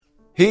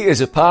He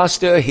is a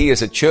pastor, he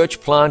is a church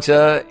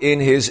planter. In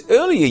his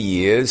earlier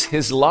years,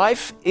 his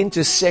life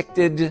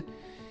intersected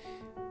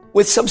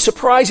with some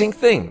surprising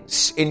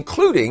things,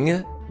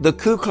 including the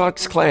Ku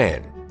Klux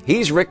Klan.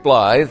 He's Rick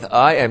Blythe,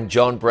 I am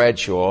John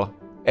Bradshaw,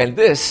 and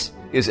this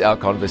is our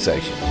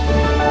conversation.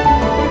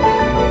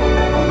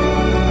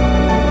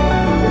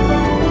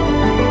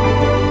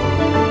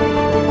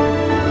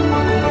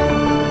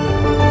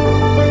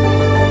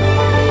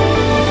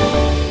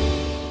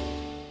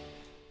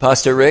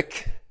 Pastor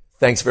Rick,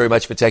 thanks very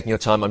much for taking your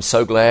time. I'm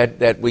so glad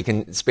that we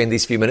can spend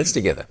these few minutes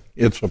together.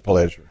 It's a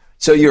pleasure.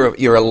 So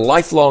you're a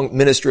lifelong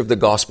minister of the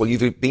gospel.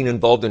 You've been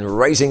involved in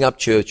raising up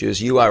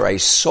churches. You are a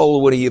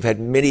soul winner. You've had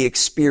many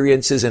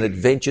experiences and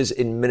adventures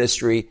in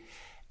ministry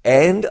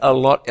and a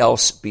lot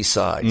else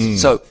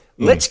besides. So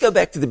let's go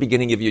back to the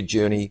beginning of your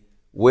journey.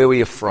 Where were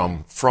you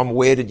from? From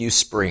where did you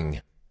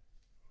spring?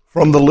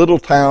 From the little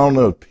town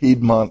of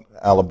Piedmont,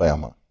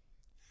 Alabama.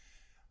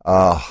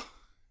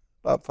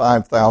 About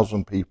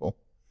 5,000 people.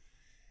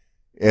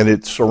 And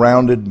it's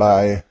surrounded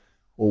by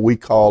what we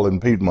call in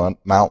Piedmont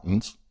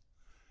mountains.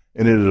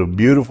 And it is a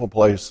beautiful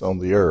place on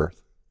the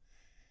earth.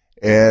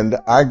 And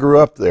I grew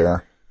up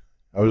there.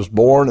 I was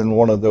born in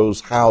one of those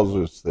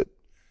houses that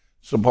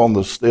is up on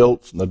the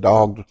stilts and the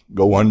dogs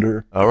go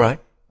under. All right.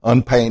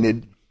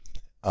 Unpainted.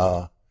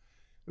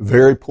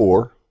 Very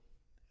poor.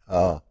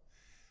 I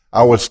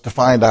was to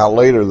find out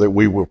later that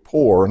we were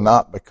poor,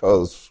 not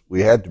because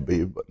we had to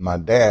be, but my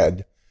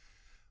dad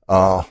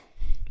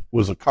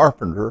was a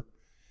carpenter,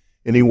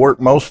 and he worked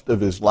most of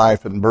his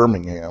life in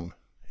Birmingham.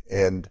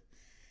 And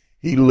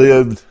he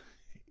lived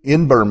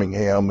in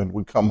Birmingham and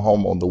would come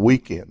home on the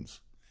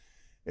weekends.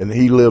 And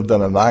he lived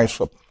in a nice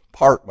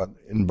apartment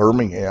in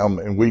Birmingham,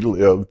 and we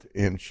lived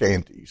in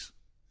shanties.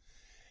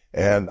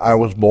 And I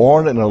was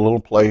born in a little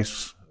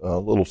place, a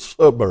little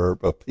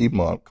suburb of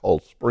Piedmont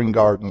called Spring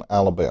Garden,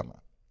 Alabama.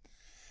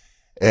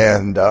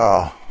 And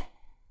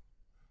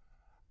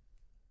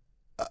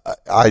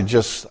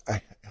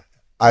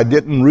I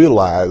didn't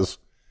realize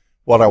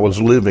what I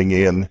was living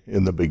in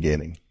the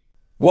beginning.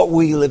 What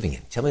were you living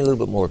in? Tell me a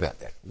little bit more about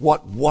that.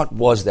 What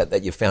was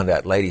that you found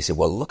out later? You said,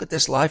 well, look at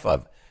this life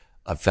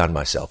I've found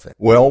myself in.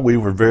 Well, we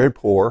were very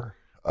poor.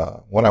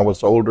 When I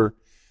was older,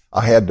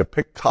 I had to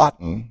pick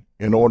cotton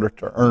in order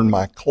to earn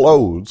my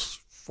clothes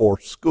for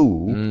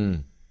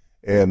school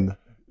and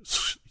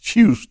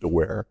shoes to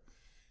wear.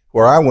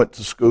 Where I went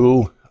to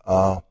school,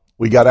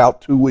 we got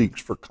out 2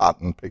 weeks for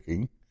cotton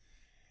picking,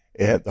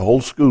 and the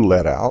whole school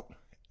let out.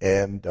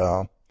 And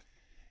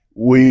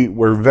we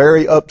were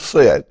very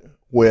upset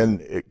when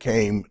it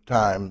came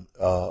time,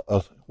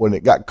 when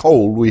it got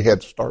cold, we had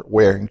to start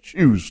wearing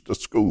shoes to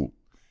school.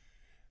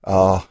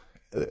 That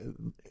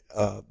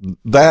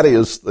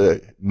is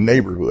the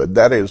neighborhood.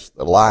 That is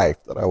the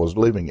life that I was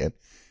living in.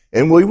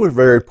 And we were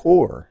very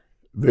poor,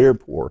 very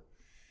poor.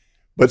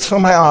 But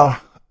somehow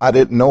I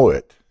didn't know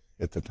it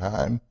at the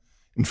time.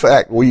 In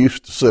fact, we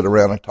used to sit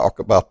around and talk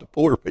about the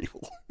poor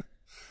people.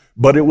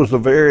 But it was a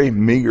very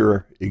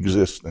meager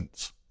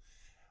existence.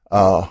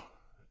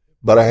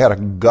 But I had a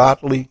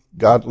godly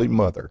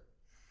mother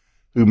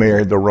who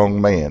married the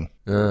wrong man.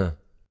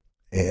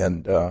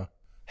 And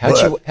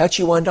how'd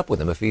you wind up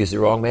with him if he was the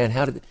wrong man?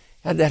 How did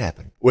that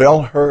happen?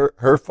 Well,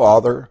 her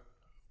father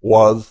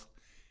was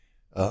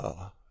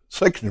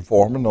section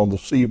foreman on the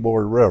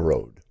Seaboard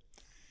Railroad.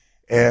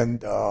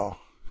 And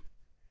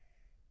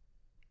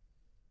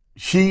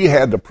she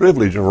had the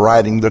privilege of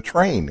riding the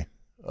train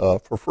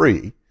for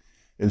free.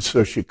 And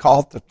so she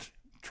caught the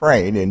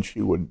train and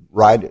she would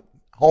ride it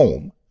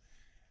home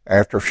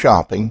after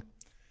shopping.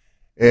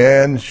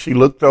 And she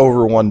looked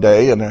over one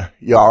day in a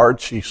yard.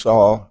 She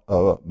saw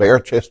a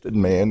bare-chested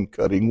man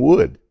cutting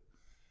wood.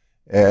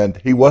 And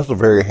he was a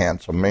very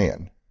handsome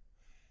man.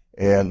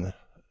 And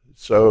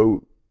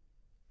so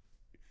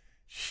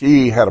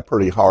she had a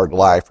pretty hard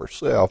life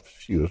herself.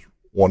 She was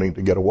wanting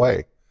to get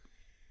away.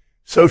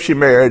 So she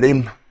married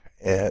him,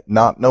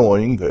 not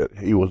knowing that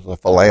he was a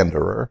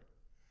philanderer.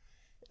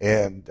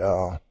 And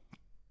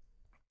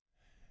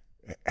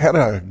had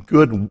a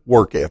good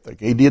work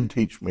ethic. He did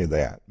teach me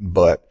that,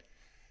 but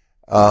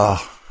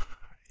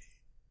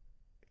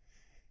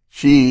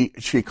she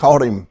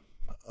caught him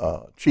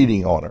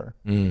cheating on her,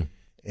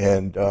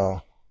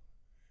 and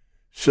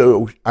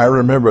so I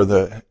remember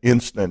the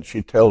incident.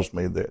 She tells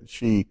me that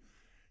she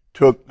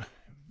took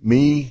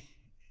me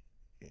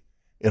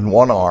in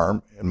one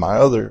arm and my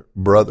other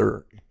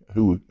brother,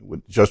 who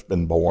had just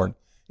been born,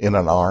 in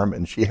an arm,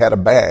 and she had a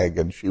bag,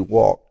 and she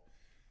walked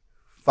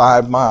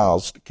 5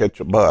 miles to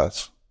catch a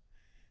bus,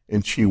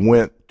 and she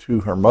went to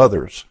her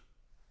mother's.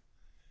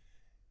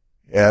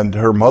 And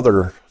her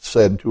mother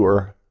said to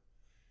her,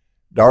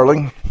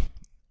 "Darling,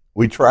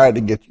 we tried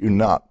to get you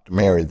not to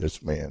marry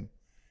this man,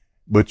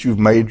 but you've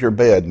made your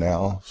bed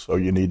now, so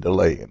you need to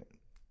lay in it."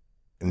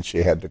 And she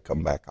had to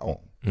come back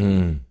home.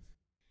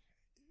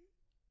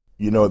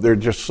 You know, there are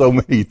just so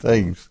many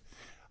things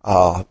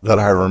that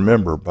I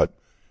remember, but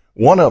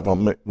one of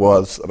them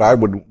was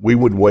that we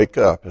would wake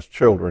up as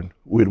children.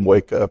 We'd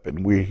wake up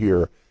and we'd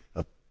hear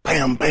a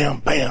bam, bam,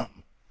 bam,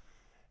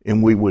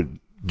 and we would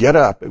get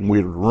up and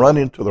we'd run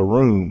into the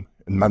room,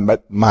 and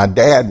my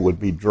dad would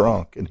be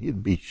drunk and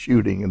he'd be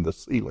shooting in the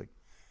ceiling.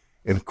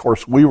 And of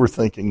course we were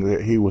thinking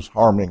that he was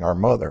harming our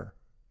mother.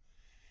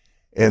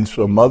 And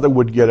so mother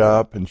would get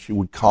up and she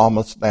would calm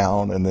us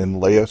down and then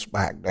lay us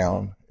back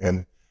down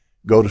and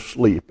go to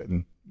sleep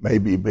and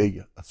maybe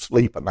be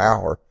asleep an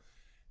hour.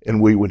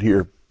 And we would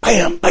hear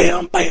bam,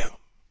 bam, bam.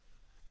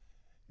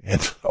 And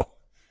so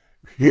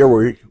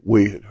here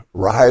we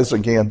rise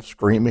again,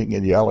 screaming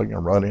and yelling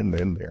and running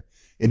in there.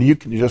 And you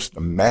can just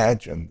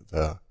imagine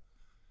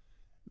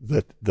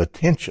the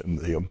tension,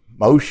 the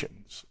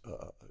emotions,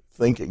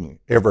 thinking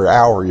every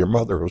hour your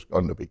mother was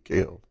going to be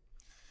killed.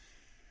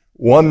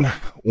 One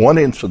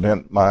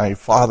incident, my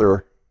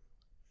father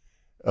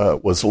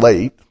was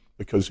late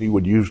because he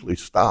would usually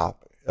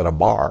stop at a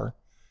bar,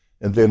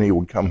 and then he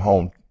would come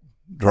home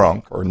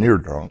drunk or near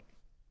drunk.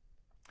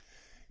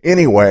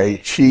 Anyway,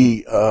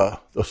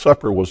 the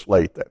supper was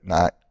late that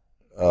night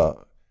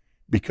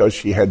because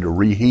she had to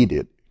reheat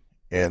it,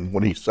 and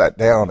when he sat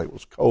down, it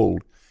was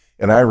cold.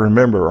 And I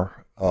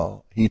remember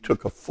he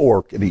took a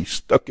fork and he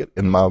stuck it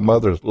in my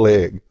mother's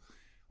leg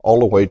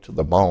all the way to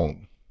the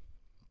bone.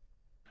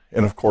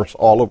 And of course,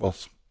 all of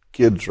us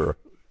kids are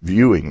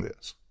viewing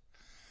this.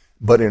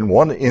 But in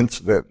one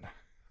incident,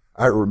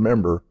 I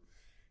remember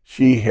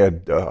she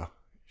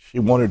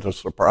wanted to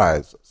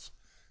surprise us.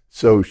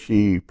 So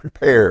she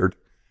prepared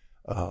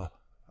a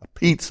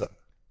pizza.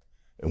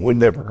 And we'd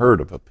never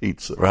heard of a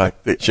pizza. Right,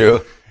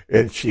 sure.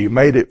 And she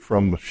made it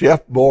from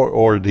Chef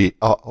Boyardee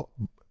or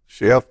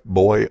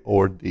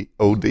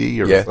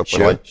something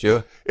sure, like that.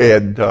 Sure.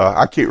 And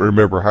I can't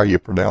remember how you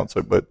pronounce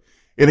it, but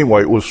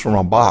anyway, it was from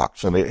a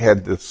box, and it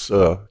had this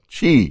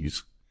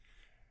cheese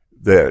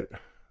that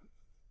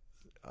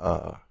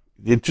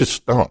it just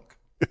stunk.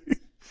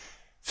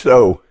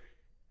 So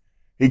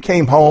he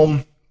came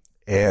home,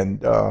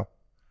 and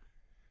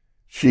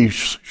she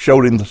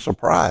showed him the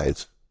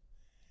surprise.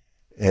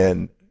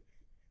 And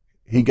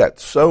he got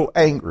so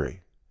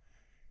angry,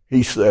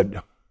 he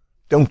said,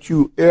 "Don't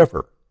you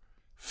ever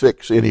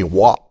fix any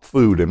WAP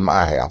food in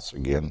my house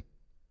again."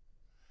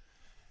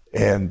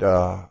 And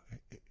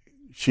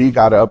she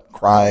got up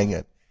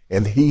crying,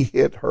 and he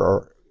hit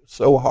her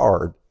so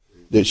hard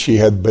that she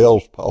had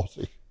Bell's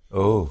palsy.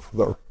 Oh.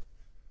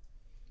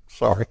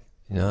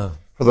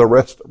 For the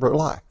rest of her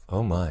life.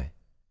 Oh, my.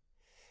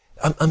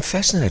 I'm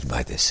fascinated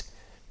by this.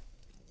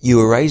 You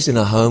were raised in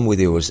a home where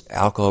there was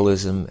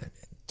alcoholism,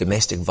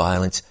 domestic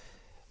violence,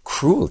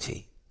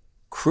 cruelty.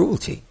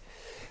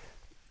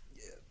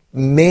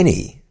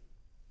 Many,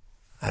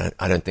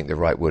 I don't think the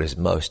right word is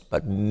most,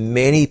 but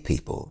many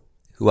people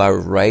who are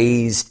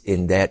raised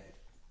in that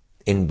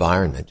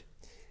environment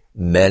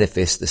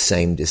manifest the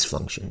same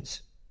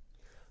dysfunctions,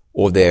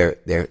 or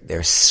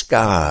they're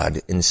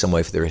scarred in some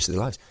way for the rest of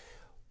their lives.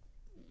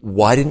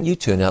 Why didn't you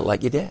turn out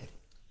like your dad?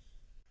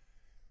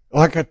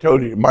 Like I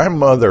told you, my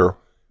mother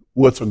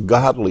was a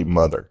godly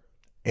mother,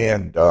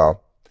 and I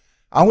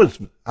was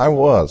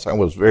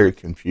very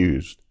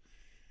confused.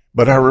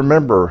 But I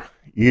remember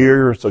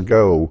years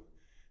ago,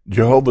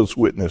 Jehovah's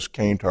Witness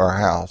came to our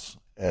house,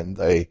 and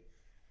they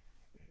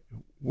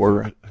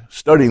were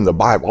studying the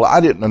Bible.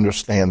 I didn't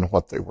understand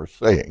what they were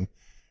saying,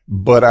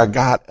 but I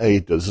got a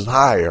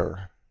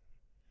desire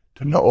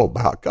to know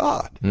about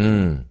God.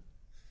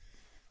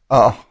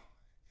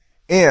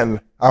 And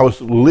I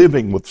was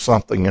living with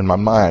something in my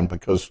mind,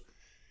 because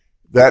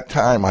that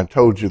time I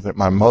told you that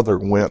my mother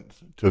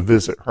went to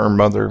visit her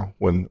mother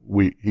when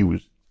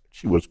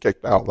she was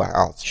kicked out of the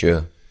house.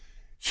 Sure.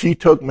 She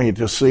took me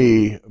to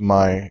see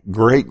my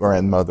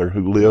great-grandmother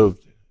who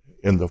lived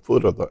in the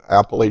foot of the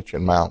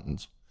Appalachian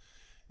Mountains.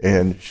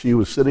 And she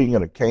was sitting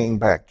in a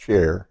cane-back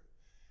chair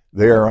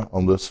there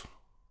on this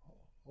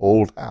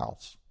old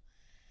house.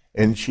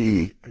 And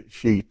she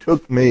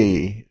took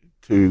me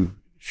to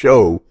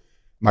show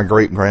my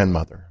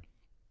great-grandmother.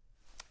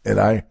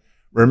 And I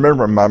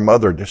remember my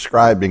mother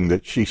describing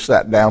that she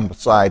sat down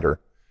beside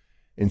her,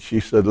 and she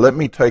said, "Let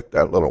me take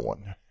that little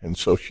one." And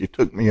so she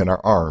took me in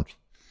her arms.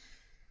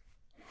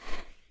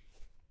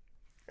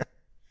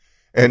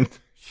 And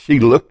she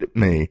looked at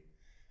me,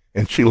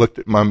 and she looked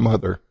at my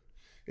mother,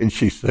 and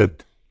she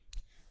said,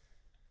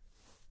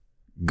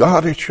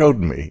 "God has showed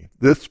me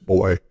this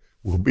boy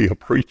will be a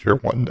preacher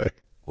one day."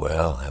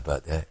 Well, how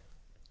about that?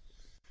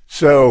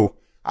 So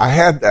I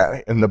had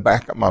that in the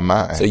back of my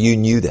mind. So you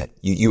knew that.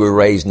 You were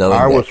raised knowing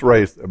that. I was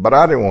raised, but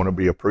I didn't want to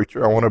be a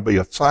preacher. I want to be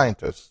a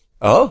scientist.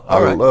 Oh,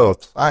 all right. I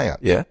love science.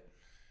 Yeah.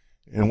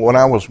 And when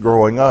I was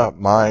growing up,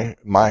 my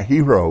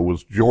hero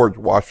was George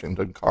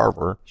Washington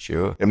Carver.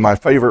 Sure. And my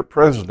favorite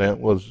president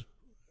was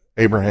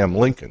Abraham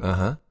Lincoln.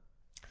 Uh-huh.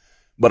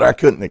 But I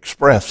couldn't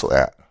express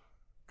that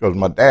because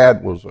my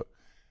dad was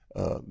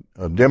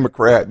a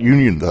Democrat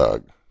Union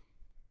thug.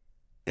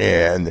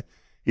 And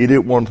he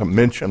didn't want to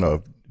mention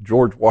of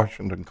George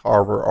Washington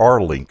Carver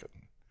or Lincoln.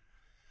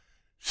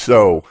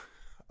 So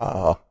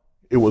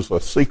it was a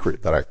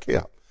secret that I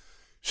kept.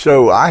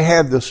 So I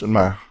had this in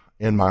my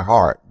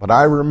heart. But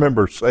I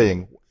remember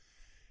saying,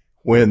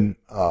 when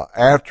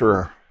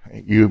after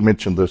you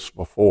mentioned this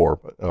before,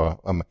 but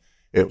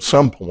At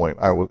some point,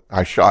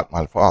 I shot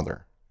my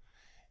father.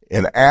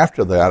 And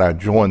after that, I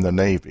joined the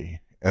Navy.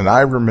 And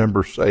I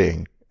remember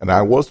saying, and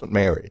I wasn't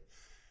married,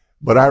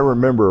 but I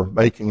remember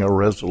making a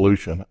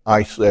resolution.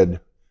 I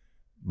said,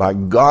 by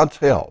God's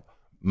help,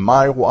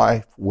 my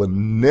wife will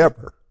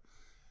never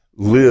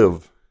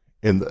live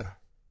in the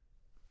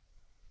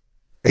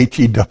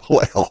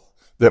HELL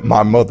that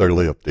my mother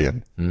lived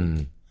in.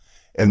 Mm.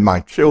 And my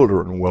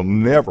children will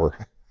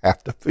never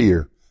have to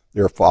fear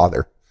their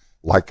father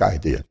like I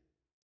did.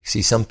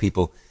 See, some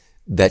people,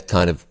 that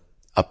kind of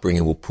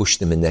upbringing will push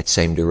them in that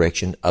same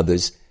direction.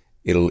 Others,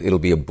 it'll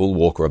be a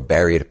bulwark or a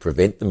barrier to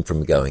prevent them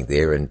from going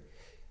there. And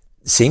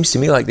it seems to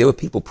me like there were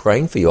people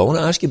praying for you. I want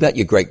to ask you about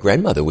your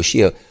great-grandmother. Was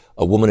she a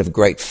woman of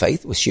great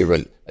faith? Was she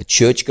a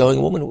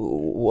church-going woman?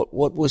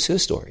 What was her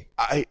story?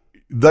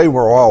 They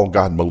were all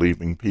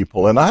God-believing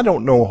people, and I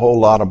don't know a whole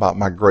lot about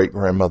my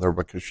great-grandmother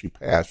because she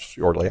passed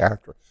shortly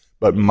after.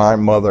 But my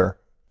mother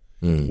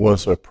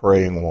was a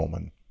praying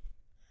woman.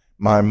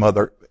 My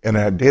mother, and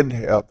I did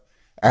have,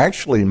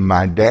 actually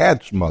my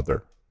dad's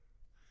mother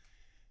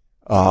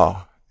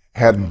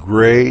had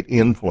great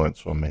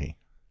influence on me.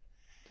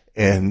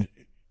 And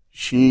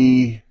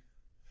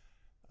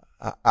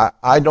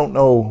I don't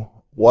know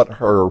what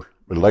her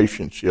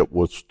relationship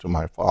was to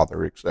my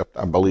father, except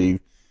I believe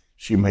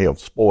she may have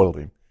spoiled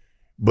him.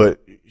 But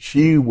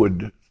she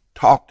would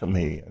talk to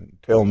me and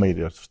tell me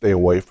to stay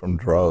away from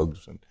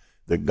drugs and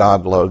that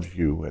God loves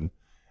you. And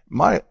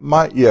my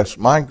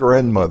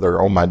grandmother,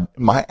 or my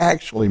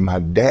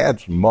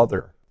dad's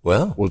mother,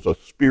 was a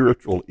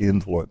spiritual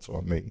influence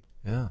on me.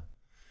 Yeah.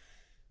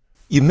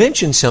 You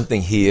mentioned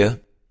something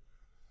here.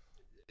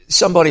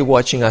 Somebody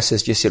watching us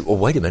has just said, well,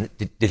 wait a minute,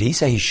 did he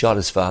say he shot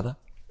his father?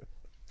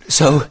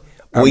 So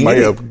we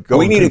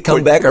need to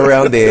come back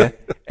around there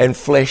and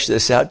flesh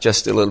this out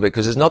just a little bit,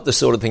 because it's not the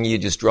sort of thing you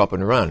just drop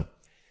and run.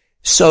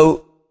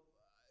 So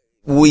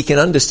we can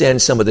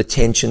understand some of the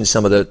tension,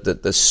 some of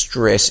the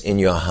stress in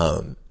your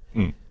home.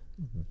 Mm.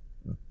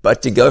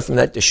 But to go from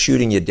that to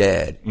shooting your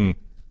dad,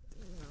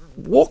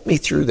 walk me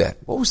through that.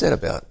 What was that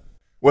about?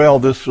 Well,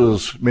 this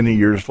was many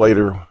years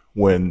later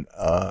when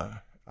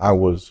I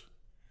was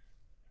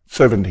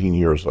 17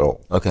 years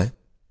old. Okay.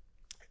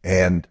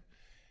 And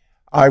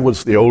I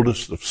was the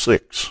oldest of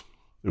 6.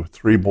 There were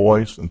 3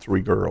 boys and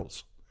 3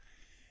 girls.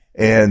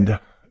 And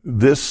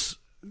this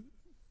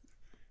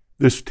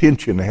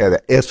tension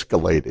had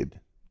escalated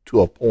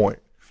to a point.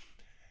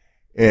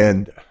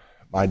 And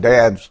my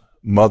dad's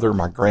mother,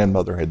 my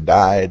grandmother had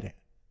died,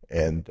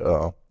 and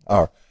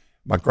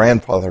my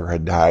grandfather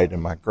had died,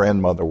 and my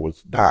grandmother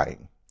was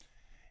dying.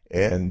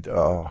 And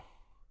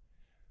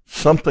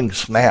something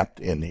snapped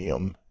in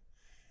him,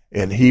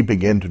 and he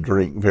began to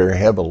drink very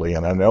heavily,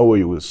 and I know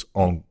he was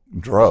on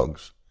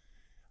drugs,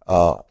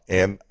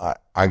 and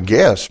I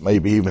guess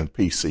maybe even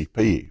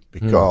PCP,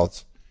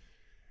 because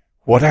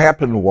what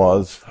happened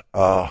was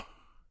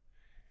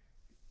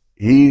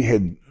he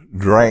had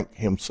drank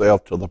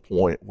himself to the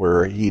point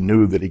where he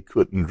knew that he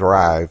couldn't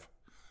drive.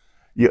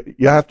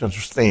 You have to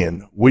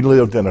understand, we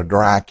lived in a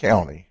dry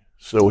county,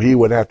 so he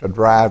would have to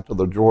drive to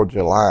the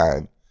Georgia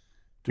line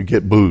to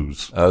get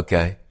booze.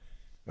 Okay.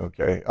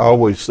 I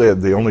always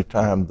said the only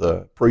time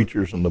the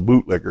preachers and the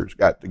bootleggers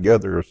got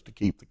together is to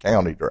keep the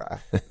county dry.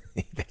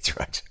 That's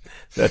right.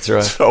 That's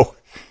right.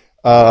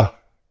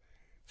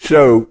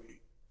 So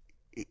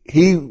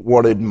he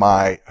wanted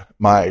my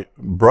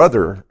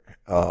brother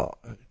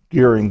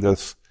during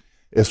this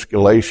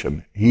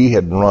escalation. He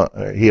had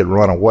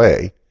run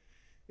away,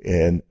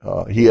 and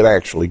he had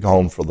actually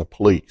gone for the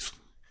police.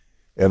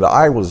 And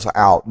I was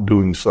out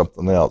doing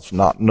something else,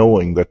 not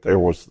knowing that there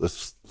was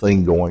this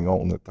thing going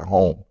on at the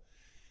home.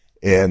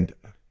 And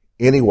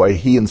anyway,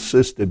 he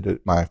insisted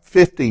that my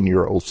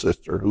 15-year-old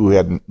sister, who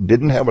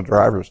didn't have a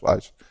driver's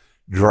license,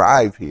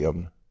 drive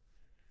him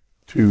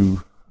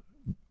to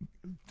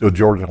the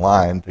Georgia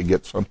line to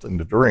get something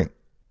to drink.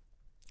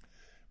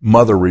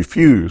 Mother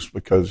refused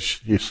because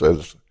she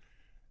says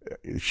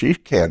she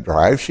can't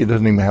drive. She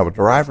doesn't even have a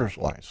driver's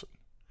license.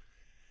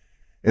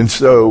 And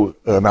so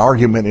an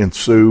argument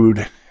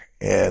ensued,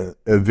 and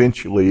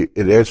eventually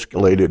it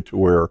escalated to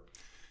where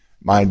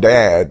my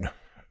dad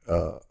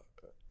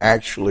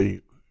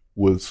actually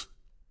was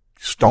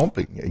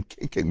stomping and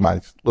kicking my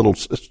little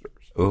sisters.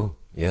 Oh,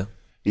 yeah.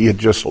 He had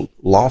just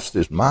lost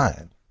his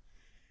mind.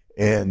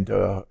 And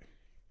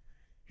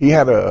he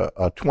had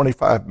a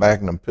 25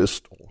 Magnum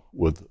pistol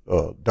with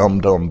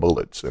dum-dum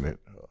bullets in it.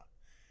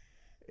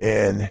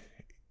 And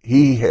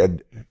he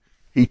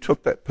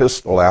took that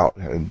pistol out,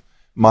 and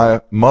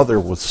my mother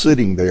was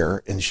sitting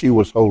there, and she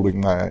was holding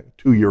my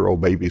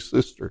 2-year-old baby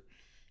sister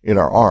in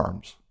her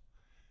arms.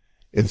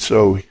 And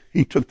so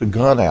he took the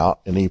gun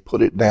out, and he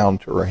put it down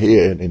to her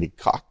head, and he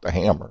cocked the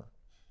hammer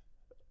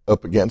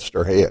up against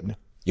her head.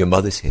 Your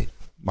mother's head?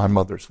 My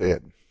mother's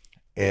head.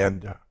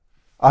 And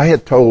I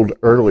had told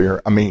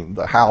earlier,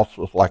 the house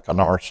was like an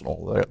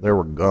arsenal. There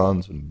were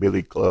guns and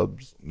billy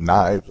clubs,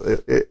 knives.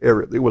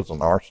 It was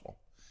an arsenal.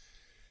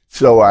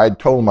 So I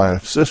told my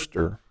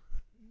sister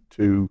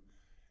to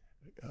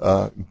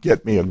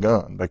get me a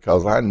gun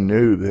because I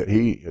knew that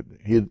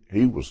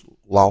he was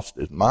lost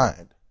his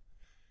mind.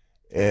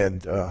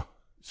 And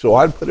so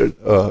I'd put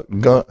a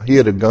gun. He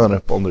had a gun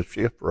up on the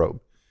shift robe,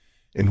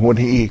 and when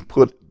he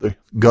put the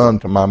gun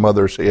to my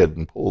mother's head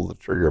and pulled the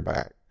trigger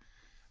back,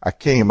 I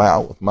came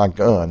out with my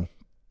gun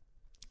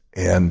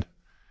and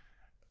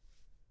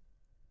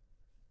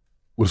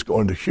was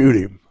going to shoot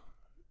him,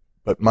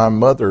 but my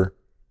mother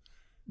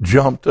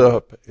jumped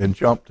up and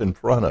jumped in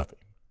front of him.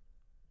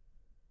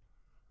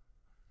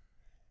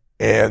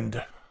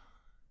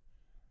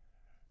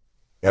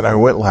 And I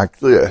went like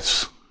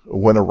this,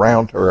 went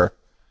around her,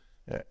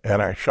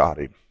 and I shot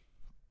him.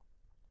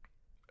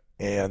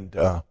 And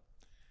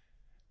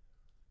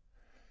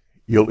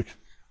you'll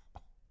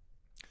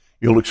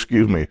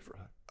excuse me,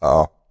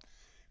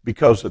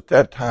 because at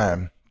that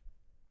time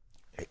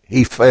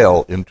he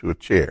fell into a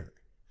chair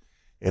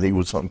and he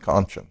was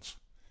unconscious.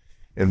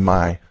 And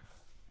my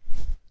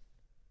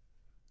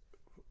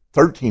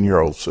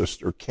 13-year-old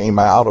sister came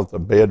out of the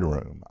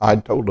bedroom. I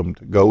told them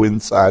to go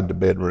inside the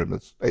bedroom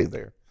and stay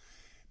there.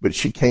 But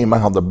she came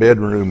out of the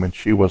bedroom and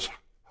she was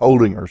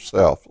holding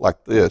herself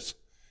like this.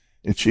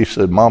 And she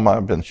said, "Mama,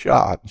 I've been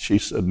shot." And she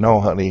said, "No,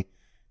 honey,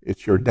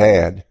 it's your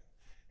dad."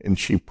 And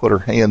she put her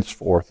hands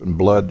forth and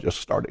blood just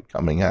started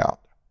coming out.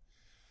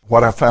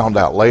 What I found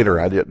out later,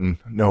 I didn't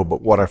know,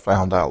 but what I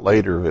found out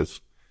later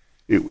is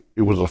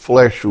it was a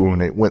flesh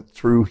wound. It went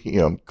through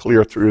him,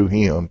 clear through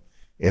him,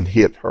 and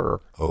hit her.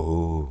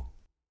 Oh.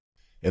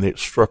 And it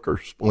struck her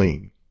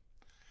spleen.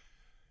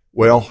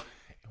 Well,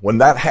 when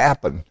that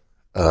happened,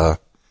 I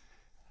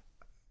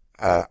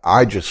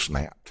just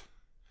snapped.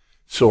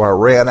 So I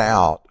ran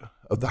out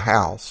of the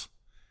house,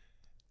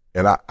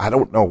 and I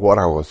don't know what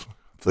I was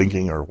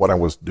thinking or what I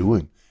was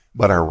doing,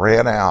 but I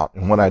ran out,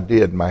 and when I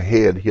did, my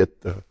head hit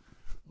the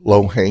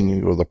low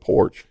hanging of the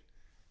porch.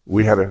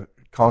 We had a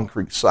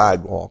concrete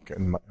sidewalk,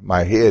 and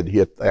my head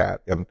hit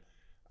that, and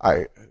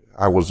I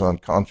was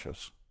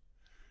unconscious.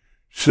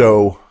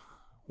 So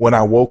when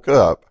I woke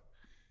up,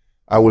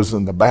 I was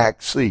in the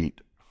back seat.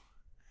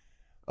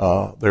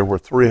 There were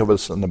three of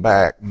us in the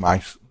back.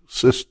 My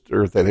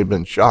sister that had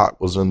been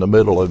shot was in the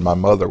middle, and my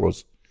mother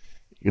was,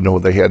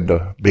 they had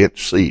the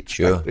bench seats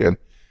back then.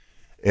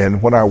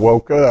 And when I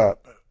woke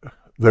up,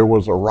 there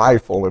was a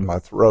rifle in my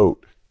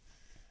throat,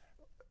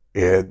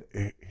 and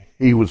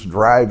he was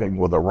driving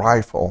with a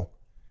rifle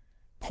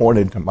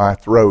pointed to my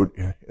throat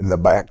in the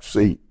back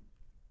seat.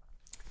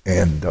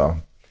 And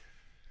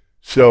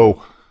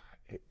so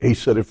he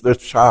said, "If this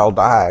child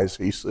dies,"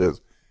 he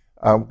says,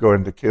 "I'm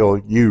going to kill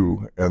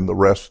you and the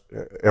rest,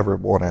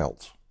 everyone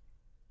else."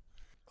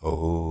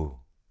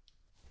 Oh.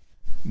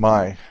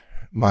 My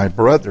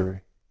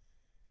brother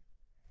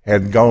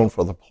had gone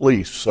for the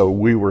police, so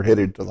we were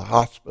headed to the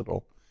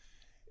hospital,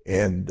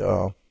 and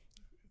the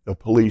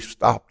police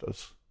stopped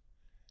us.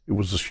 It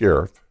was the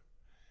sheriff.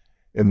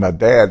 And my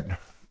dad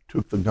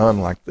took the gun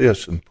like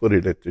this and put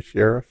it at the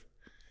sheriff,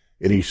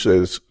 and he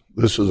says,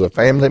 "This is a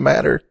family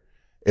matter,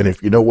 and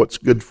if you know what's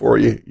good for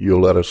you,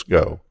 you'll let us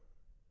go."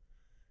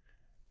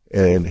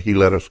 And he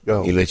let us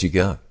go. He let you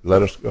go.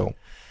 Let us go.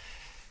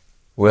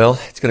 Well,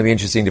 it's going to be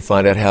interesting to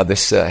find out how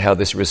this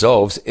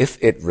resolves. If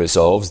it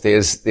resolves,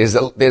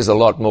 there's a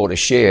lot more to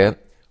share.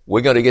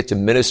 We're going to get to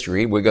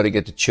ministry. We're going to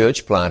get to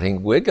church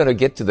planting. We're going to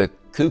get to the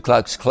Ku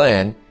Klux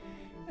Klan,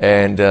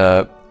 and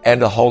a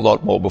whole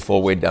lot more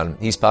before we're done.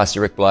 He's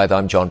Pastor Rick Blythe.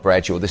 I'm John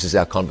Bradshaw. This is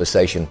our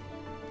conversation.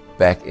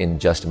 Back in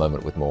just a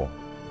moment with more.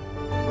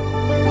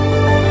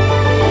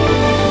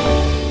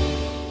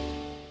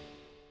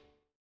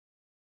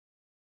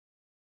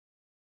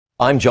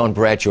 I'm John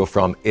Bradshaw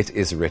from It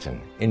Is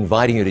Written,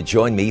 inviting you to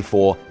join me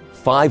for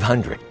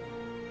 500.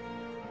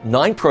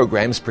 9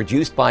 programs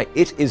produced by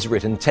It Is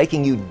Written,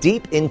 taking you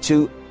deep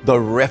into the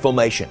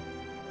Reformation.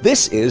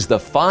 This is the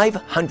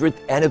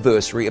 500th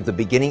anniversary of the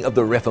beginning of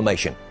the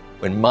Reformation,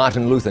 when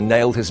Martin Luther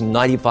nailed his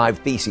 95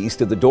 Theses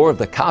to the door of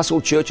the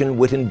Castle Church in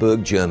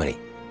Wittenberg, Germany.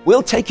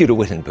 We'll take you to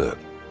Wittenberg,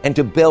 and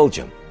to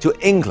Belgium, to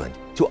England,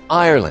 to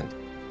Ireland,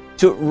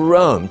 to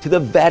Rome, to the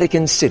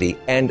Vatican City,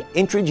 and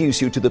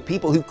introduce you to the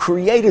people who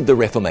created the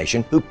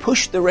Reformation, who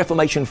pushed the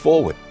Reformation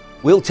forward.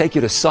 We'll take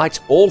you to sites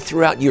all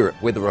throughout Europe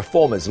where the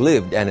Reformers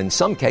lived and in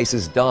some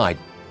cases died.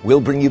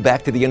 We'll bring you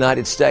back to the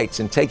United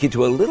States and take you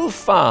to a little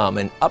farm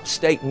in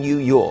upstate New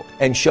York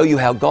and show you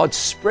how God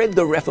spread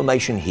the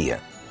Reformation here.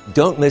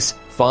 Don't miss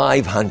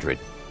 500.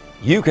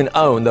 You can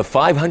own the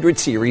 500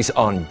 series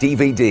on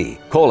DVD.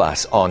 Call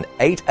us on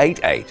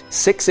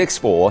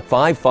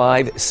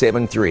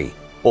 888-664-5573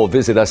 or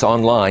visit us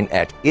online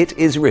at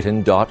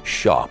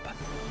itiswritten.shop.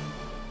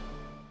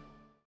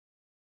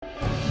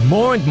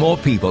 More and more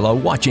people are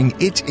watching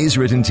It Is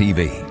Written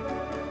TV.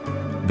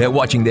 They're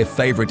watching their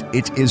favorite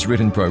It Is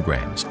Written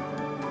programs,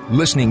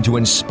 listening to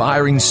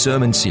inspiring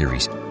sermon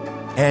series,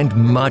 and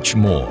much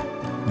more.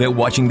 They're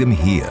watching them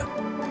here,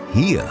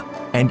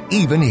 and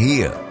even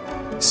here.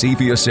 See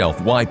for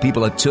yourself why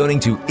people are turning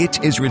to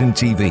It Is Written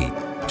TV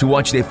to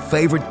watch their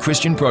favorite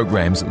Christian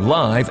programs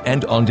live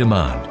and on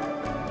demand.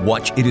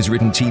 Watch It Is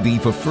Written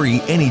TV for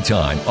free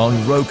anytime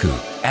on Roku,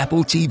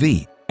 Apple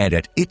TV, and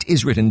at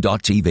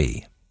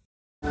itiswritten.tv.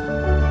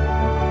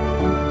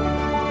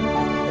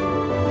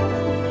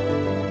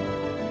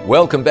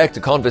 Welcome back to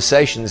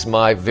Conversations.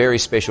 My very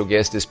special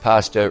guest is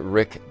Pastor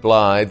Rick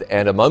Blythe.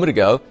 And a moment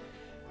ago,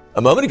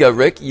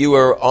 Rick, you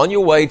were on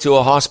your way to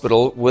a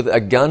hospital with a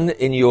gun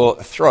in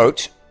your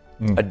throat,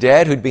 a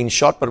dad who'd been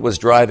shot but was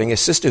driving, a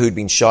sister who'd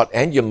been shot,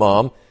 and your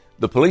mom.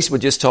 The police were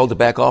just told to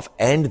back off,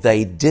 and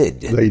they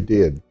did. They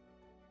did.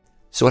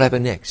 So what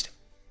happened next?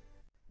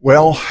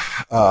 Well,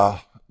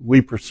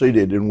 we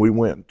proceeded and we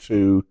went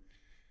to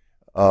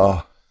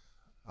a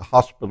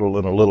hospital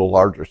in a little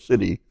larger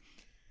city.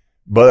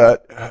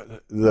 But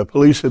the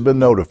police had been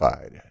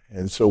notified,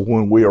 and so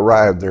when we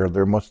arrived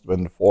there must have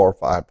been 4 or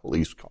 5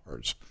 police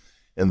cars,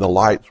 and the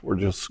lights were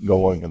just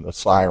going and the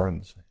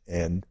sirens.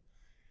 And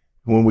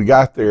when we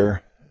got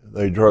there,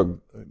 they drug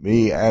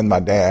me and my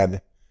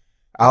dad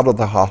out of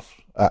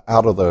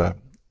the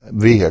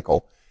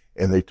vehicle,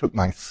 and they took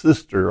my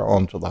sister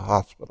onto the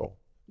hospital.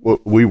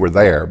 We were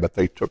there, but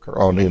they took her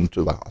on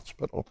into the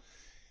hospital,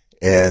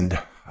 and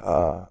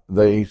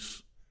they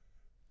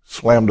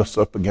slammed us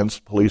up against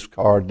a police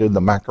car, did the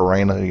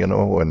Macarena,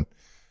 and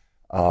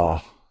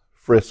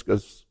frisked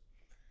us.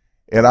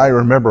 And I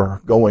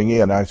remember going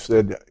in, I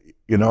said,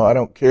 I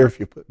don't care if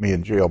you put me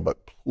in jail,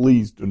 but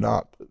please do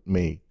not put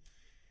me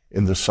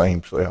in the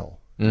same cell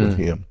with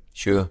him.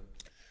 Sure.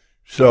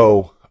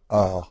 So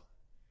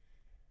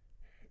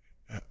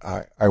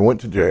I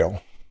went to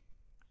jail.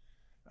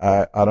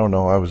 I don't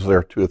know, I was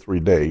there 2 or 3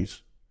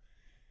 days.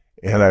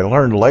 And I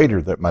learned later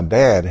that my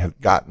dad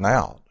had gotten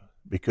out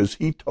because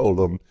he told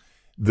them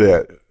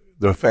that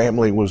the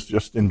family was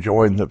just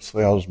enjoying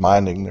themselves,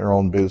 minding their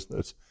own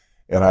business.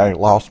 And I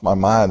lost my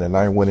mind, and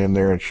I went in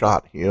there and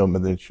shot him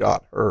and then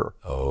shot her.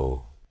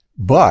 Oh.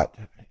 But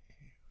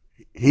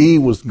he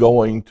was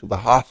going to the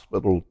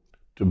hospital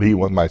to be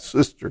with my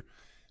sister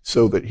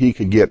so that he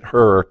could get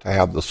her to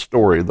have the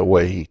story the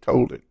way he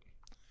told it.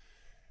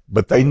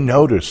 But they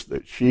noticed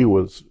that she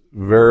was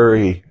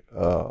very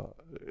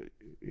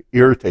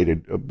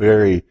irritated,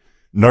 very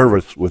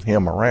nervous with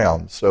him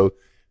around. So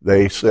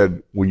they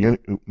said,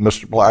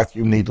 Mr. Blythe,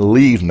 you need to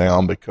leave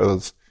now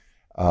because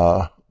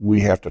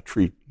we have to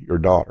treat your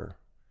daughter.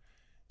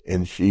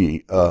 And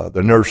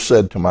the nurse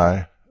said to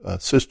my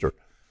sister,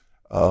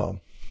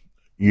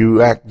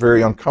 you act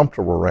very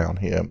uncomfortable around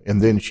him.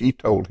 And then she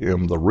told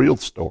him the real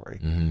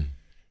story. Mm-hmm.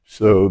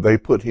 So they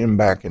put him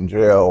back in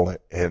jail,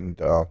 and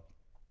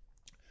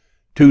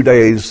 2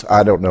 days,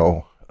 I don't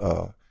know,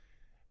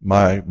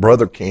 my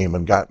brother came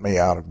and got me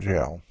out of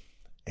jail.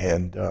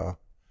 And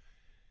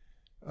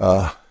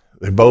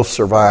they both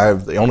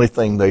survived. The only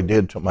thing they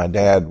did to my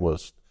dad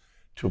was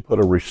to put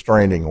a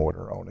restraining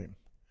order on him.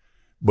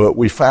 But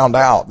we found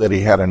out that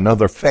he had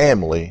another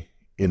family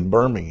in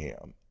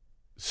Birmingham,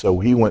 so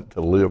he went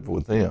to live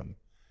with them.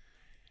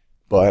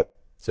 But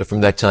so from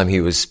that time, he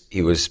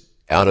was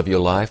out of your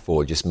life,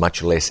 or just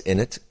much less in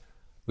it?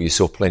 Or you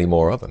saw plenty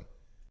more of him?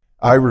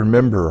 I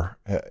remember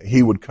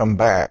he would come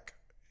back,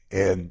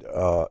 and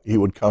he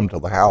would come to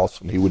the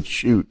house, and he would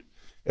shoot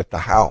at the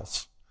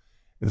house.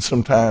 And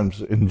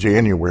sometimes in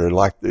January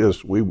like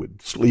this, we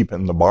would sleep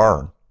in the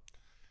barn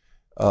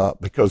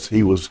because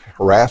he was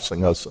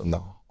harassing us in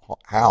the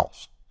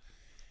house.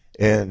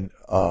 And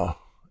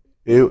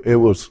it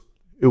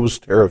was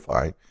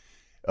terrifying.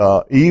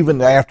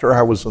 Even after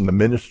I was in the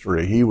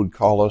ministry, he would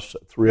call us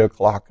at 3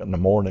 o'clock in the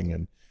morning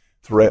and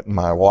threaten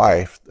my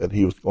wife that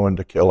he was going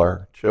to kill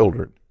our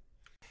children.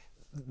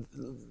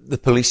 The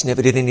police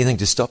never did anything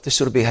to stop this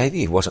sort of behavior?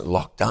 He wasn't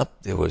locked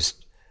up?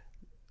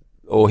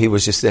 Or he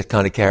was just that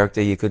kind of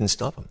character, you couldn't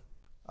stop him?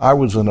 I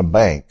was in a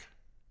bank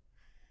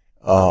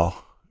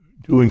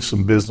doing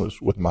some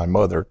business with my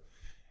mother,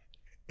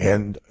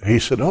 and he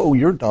said, "Oh,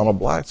 you're Donald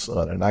Blythe's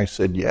son." And I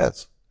said,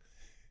 "Yes."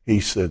 He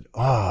said,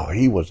 "Oh,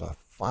 he was a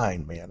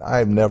fine man.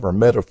 I've never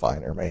met a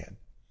finer man."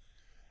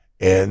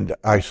 And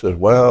I said,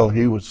 "Well,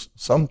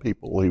 some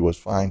people he was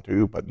fine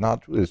to, but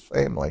not to his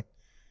family."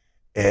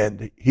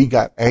 And he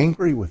got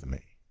angry with me.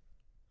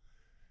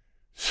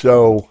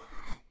 So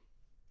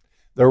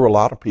there were a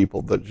lot of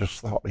people that just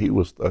thought he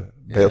was the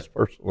best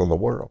person in the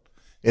world.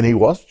 And he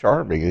was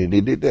charming, and he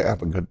did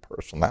have a good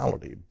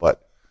personality.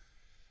 But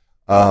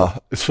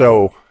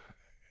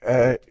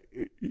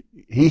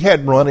he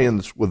had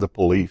run-ins with the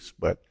police,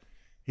 but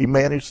he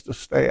managed to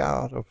stay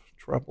out of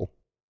trouble.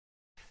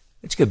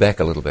 Let's go back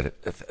a little bit.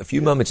 A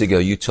few moments ago,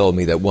 you told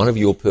me that one of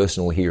your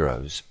personal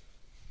heroes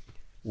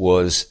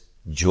was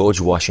George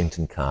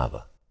Washington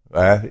Carver.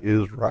 That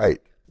is right.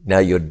 Now,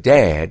 your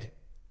dad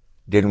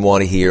didn't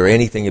want to hear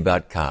anything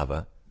about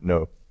Carver.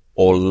 No.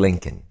 Or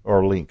Lincoln.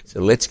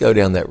 So let's go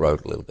down that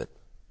road a little bit.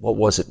 What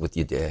was it with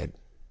your dad?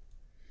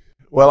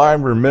 Well, I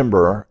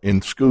remember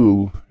in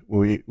school,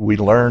 we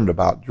learned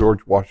about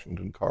George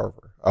Washington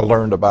Carver. I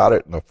learned about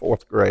it in the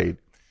 4th grade,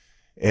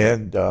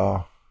 and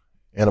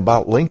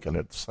about Lincoln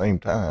at the same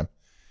time.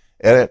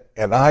 And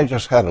I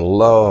just had a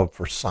love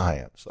for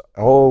science.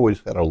 I always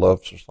had a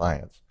love for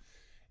science.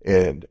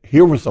 And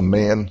here was a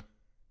man,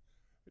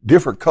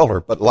 different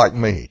color, but like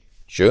me.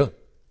 Sure.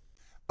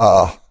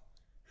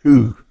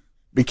 Who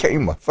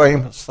became a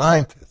famous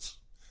scientist.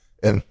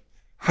 And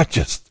I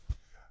just,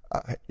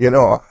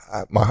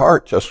 my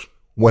heart just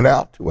went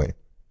out to him.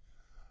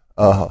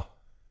 But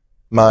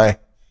I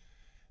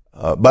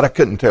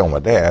couldn't tell my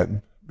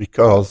dad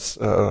because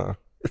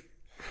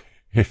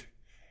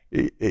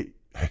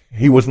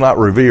he was not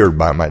revered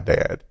by my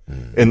dad.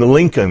 And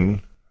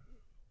Lincoln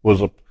was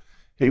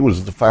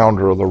the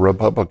founder of the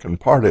Republican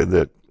Party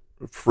that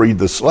freed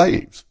the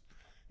slaves,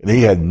 and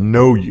he had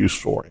no use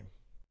for him.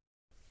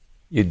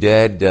 Your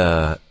dad,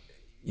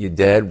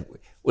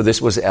 well,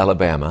 this was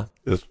Alabama.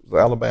 This was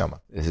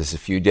Alabama. This is a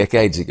few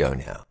decades ago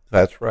now.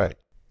 That's right.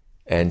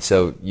 And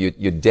so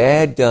your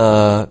dad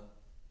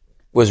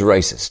was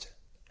racist.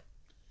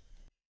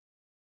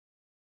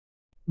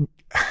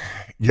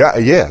 Yeah,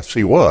 yes,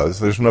 he was.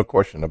 There's no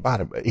question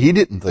about it. But he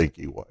didn't think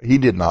he was. He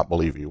did not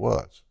believe he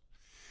was.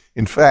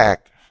 In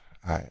fact,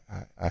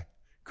 I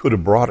could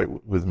have brought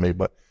it with me,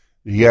 but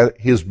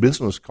his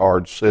business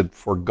card said,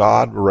 "For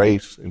God,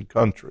 race, and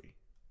country."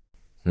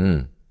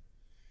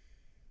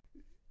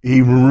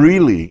 He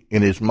really,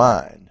 in his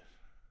mind,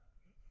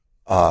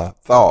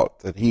 thought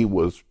that he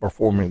was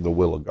performing the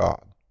will of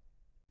God.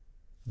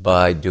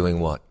 By doing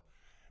what?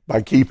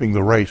 By keeping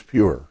the race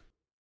pure.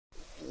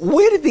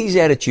 Where did these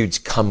attitudes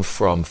come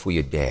from for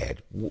your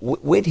dad?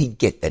 Where did he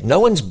get that? No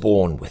one's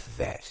born with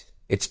that.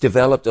 It's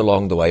developed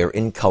along the way or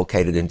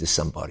inculcated into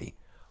somebody.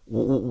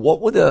 What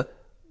were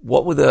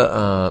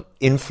the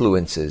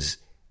influences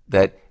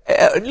that?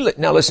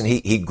 Now listen,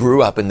 he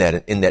grew up in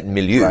that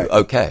milieu. Right.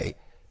 Okay,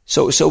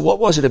 so what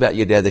was it about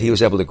your dad that he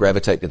was able to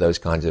gravitate to those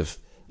kinds of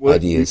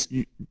ideas?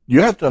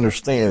 You have to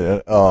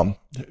understand,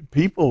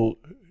 people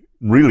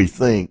really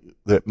think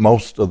that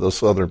most of the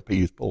Southern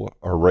people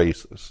are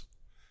racist,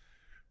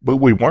 but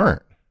we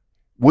weren't.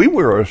 We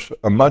were as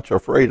much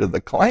afraid of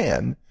the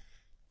Klan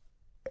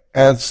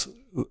as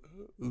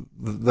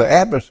the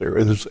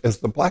adversary, as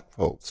the black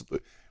folks.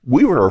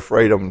 We were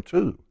afraid of them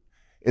too.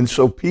 And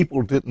so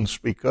people didn't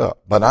speak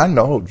up. But I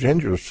know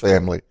Ginger's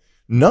family,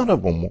 none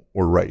of them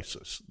were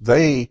racist.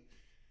 They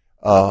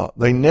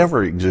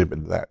never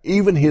exhibited that.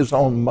 Even his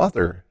own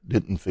mother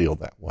didn't feel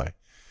that way.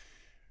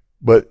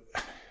 But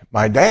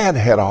my dad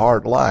had a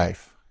hard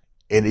life,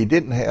 and he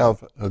didn't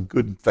have a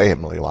good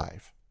family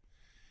life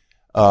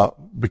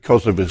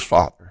because of his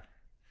father.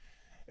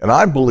 And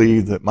I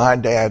believe that my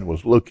dad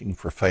was looking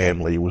for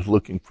family. He was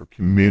looking for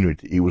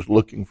community. He was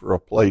looking for a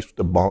place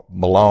to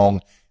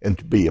belong and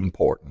to be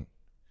important.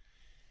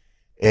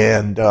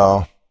 And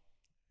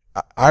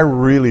I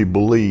really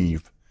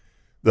believe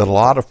that a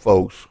lot of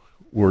folks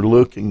were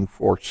looking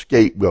for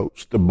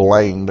scapegoats to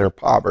blame their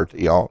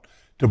poverty on,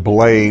 to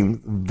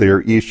blame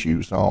their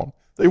issues on.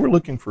 They were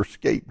looking for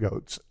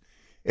scapegoats.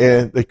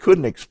 And they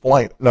couldn't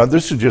explain. Now,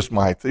 this is just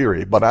my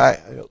theory, but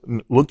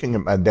looking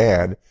at my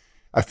dad,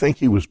 I think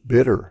he was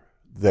bitter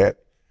that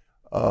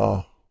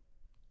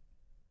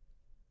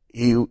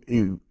he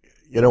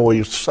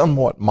was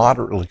somewhat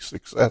moderately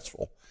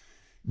successful,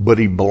 but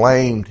he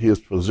blamed his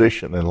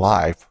position in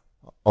life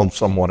on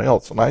someone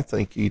else, and I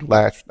think he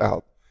lashed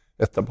out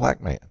at the black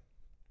man.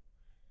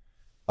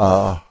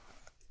 But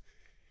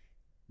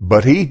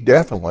he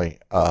definitely,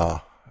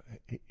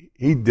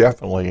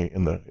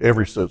 in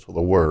every sense of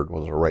the word,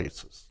 was a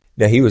racist.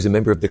 Now, he was a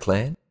member of the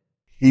Klan?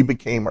 He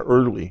became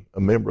early a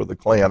member of the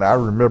Klan. I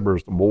remember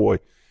as a boy,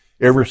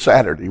 every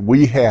Saturday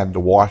we had to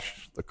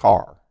wash the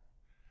car.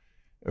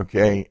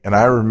 Okay, and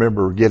I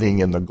remember getting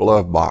in the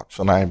glove box,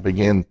 and I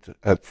began to,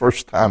 at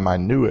first time I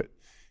knew it,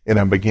 and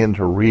I began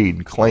to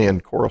read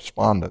Klan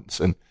correspondence,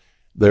 and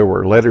there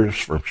were letters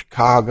from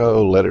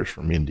Chicago, letters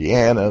from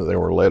Indiana, there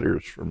were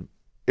letters from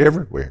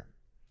everywhere.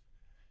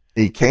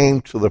 He came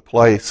to the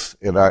place,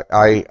 and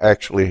I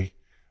actually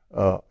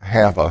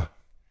have a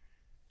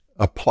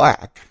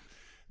plaque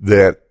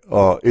that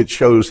it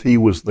shows he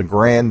was the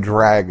Grand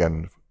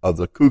Dragon of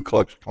the Ku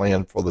Klux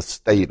Klan for the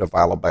state of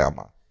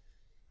Alabama.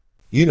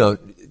 You know,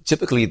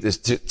 typically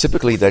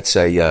that's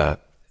a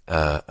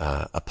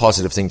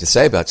positive thing to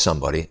say about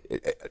somebody.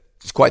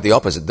 It's quite the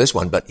opposite, this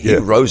one, but he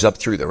rose up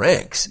through the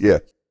ranks. Yeah.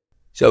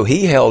 So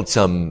he held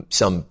some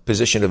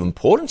position of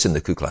importance in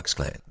the Ku Klux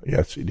Klan.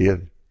 Yes, he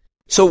did.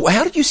 So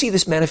how did you see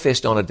this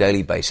manifest on a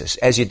daily basis?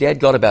 As your dad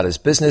got about his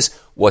business,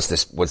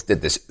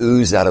 did this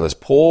ooze out of his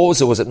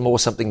pores, or was it more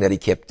something that he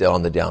kept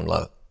on the down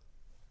low?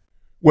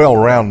 Well,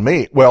 around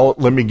me,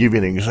 let me give you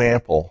an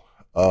example.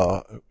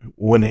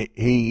 When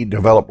he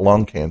developed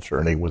lung cancer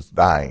and he was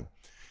dying,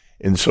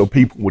 and so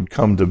people would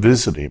come to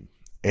visit him,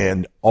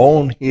 and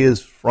on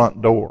his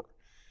front door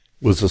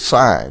was a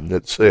sign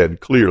that said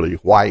clearly,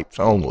 "Whites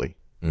only."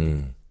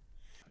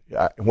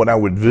 When I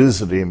would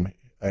visit him,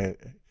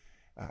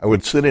 I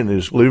would sit in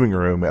his living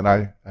room,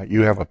 and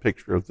you have a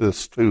picture of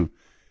this too,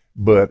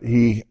 but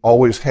he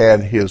always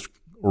had his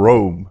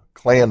robe,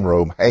 Klan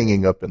robe,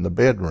 hanging up in the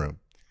bedroom.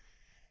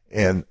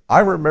 And I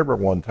remember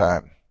one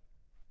time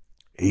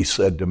he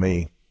said to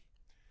me,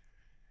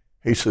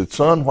 he said,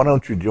 "Son, why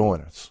don't you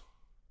join us?"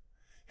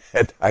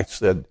 And I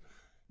said,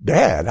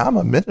 "Dad, I'm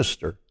a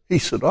minister." He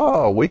said,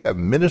 "Oh, we have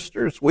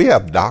ministers, we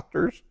have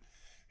doctors."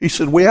 He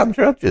said, "We have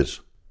judges."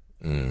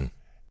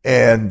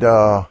 And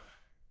I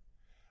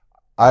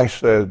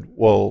said,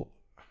 well,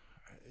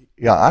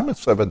 yeah, I'm a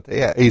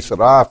Seventh-day. He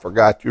said, I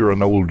forgot you're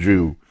an old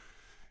Jew.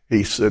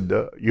 He said,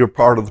 you're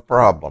part of the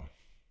problem.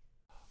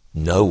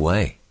 No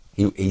way.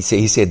 He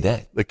said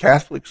that. The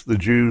Catholics, the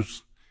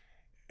Jews,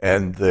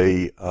 and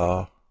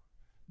the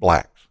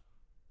blacks.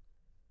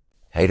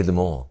 Hated them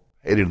all.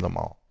 Hated them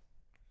all.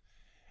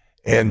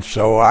 And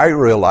so I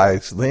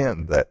realized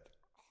then that,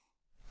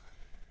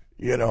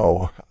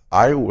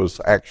 I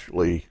was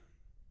actually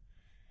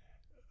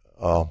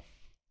a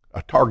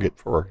target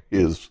for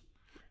his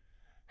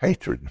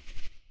hatred.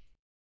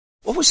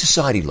 What was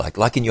society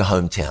like in your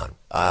hometown?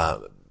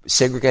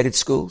 Segregated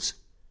schools?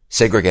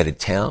 Segregated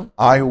town?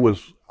 I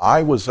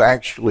was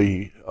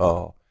actually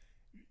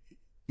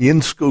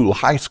in school,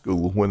 high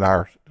school, when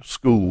our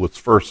school was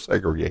first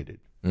segregated.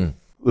 Mm.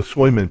 The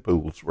swimming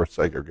pools were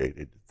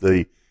segregated.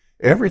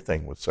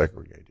 Everything was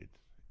segregated.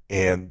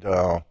 And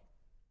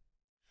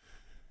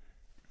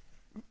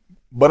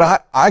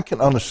but I can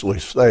honestly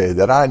say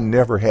that I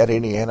never had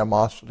any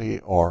animosity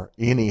or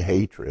any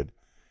hatred.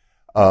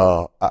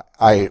 I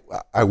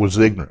was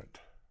ignorant,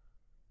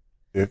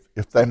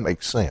 if that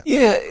makes sense.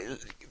 Yeah.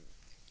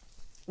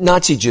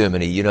 Nazi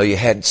Germany, you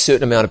had a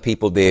certain amount of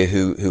people there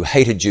who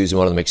hated Jews and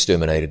wanted them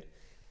exterminated.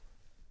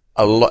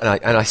 A lot,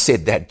 and I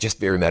said that just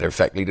very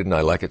matter-of-factly, didn't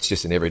I? Like it's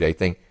just an everyday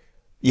thing.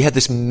 You had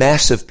this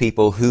mass of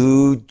people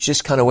who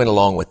just kind of went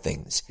along with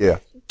things. Yeah.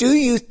 Do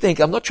you think,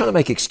 I'm not trying to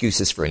make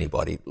excuses for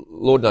anybody.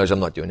 Lord knows I'm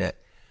not doing that.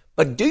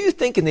 But do you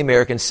think in the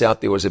American South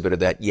there was a bit of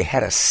that? You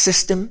had a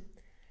system,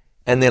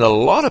 and then a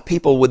lot of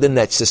people within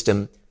that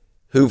system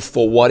who,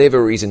 for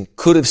whatever reason,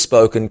 could have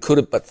spoken,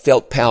 but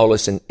felt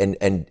powerless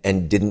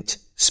and didn't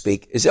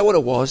speak. Is that what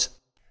it was?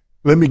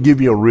 Let me give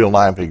you a real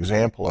life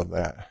example of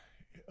that.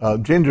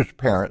 Ginger's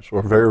parents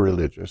were very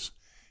religious,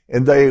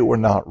 and they were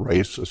not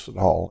racist at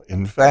all.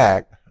 In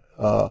fact,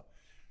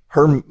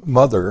 her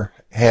mother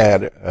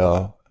had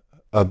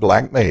a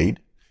black maid.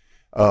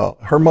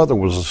 Her mother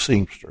was a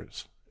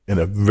seamstress, and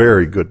a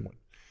very good one.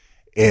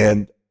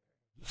 And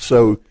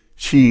so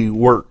she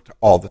worked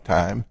all the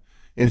time.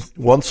 And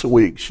once a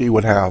week she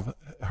would have,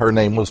 her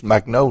name was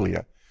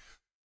Magnolia.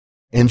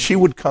 And she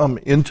would come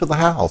into the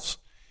house,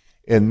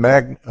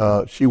 and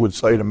she would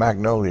say to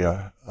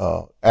Magnolia,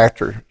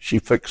 after she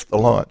fixed the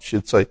lunch,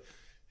 she'd say,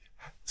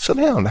 sit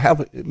down,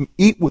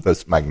 eat with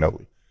us,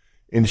 Magnolia.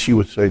 And she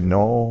would say,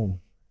 no,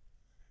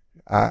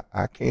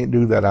 I can't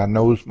do that. I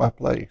knows my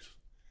place.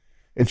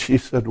 And she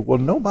said, well,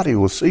 nobody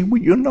will see.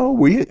 Well,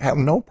 we have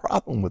no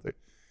problem with it.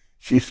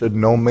 She said,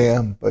 no,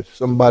 ma'am, but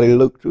somebody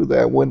look through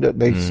that window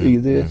and they see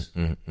this,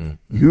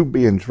 you'll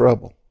be in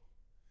trouble.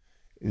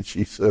 And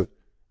she said,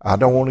 I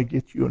don't want to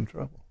get you in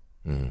trouble.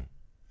 Mm.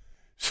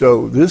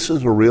 So this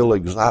is a real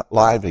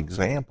live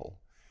example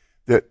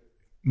that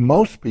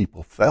most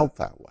people felt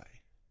that way.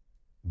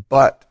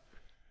 But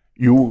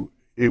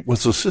it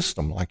was a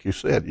system, like you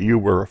said. You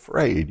were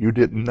afraid. You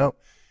didn't know.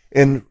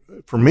 And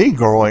for me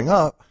growing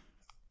up,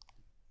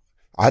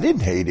 I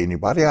didn't hate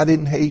anybody. I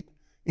didn't hate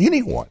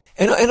anyone.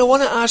 And I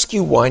want to ask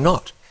you, why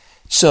not?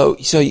 So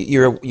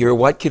you're a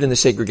white kid in the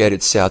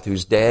segregated South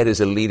whose dad is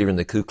a leader in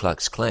the Ku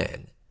Klux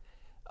Klan.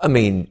 I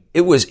mean,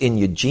 it was in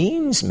your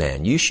genes,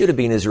 man. You should have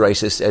been as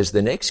racist as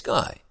the next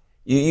guy.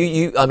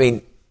 I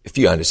mean, if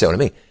you understand what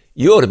I mean,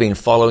 you ought to have been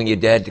following your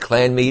dad to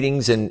Klan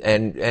meetings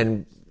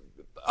and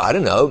I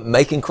don't know,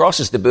 making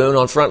crosses to burn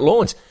on front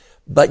lawns.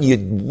 But you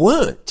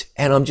weren't.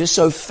 And I'm just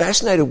so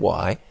fascinated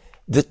why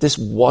that this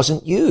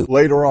wasn't you.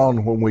 Later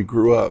on, when we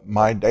grew up,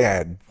 my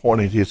dad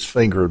pointed his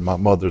finger in my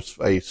mother's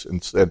face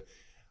and said,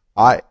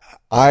 I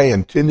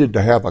intended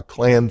to have a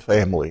Klan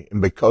family,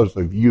 and because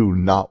of you,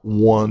 not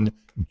one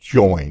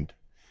joined.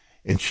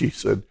 And she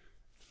said,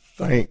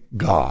 thank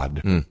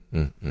God.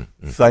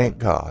 Thank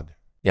God.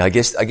 Yeah, I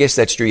guess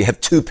that's true. You have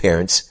two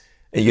parents,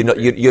 and you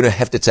don't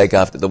have to take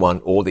after the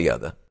one or the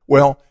other.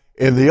 Well,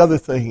 and the other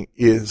thing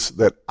is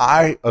that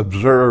I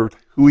observed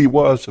who he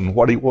was and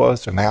what he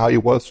was and how he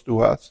was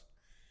to us.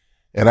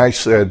 And I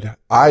said,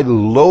 I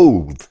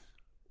loathe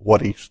what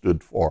he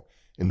stood for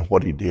and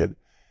what he did.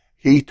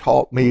 He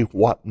taught me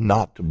what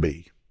not to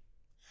be.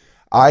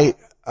 I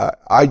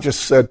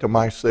just said to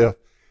myself,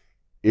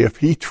 if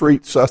he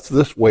treats us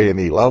this way and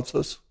he loves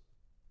us,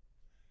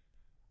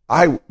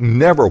 I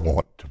never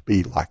want to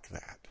be like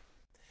that.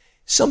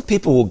 Some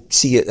people will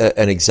see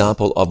an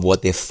example of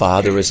what their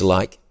father is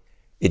like.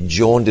 It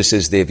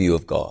jaundices their view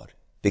of God.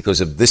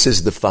 Because if this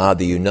is the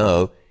father you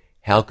know,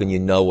 how can you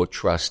know or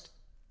trust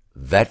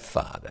that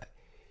father?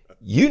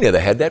 You never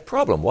had that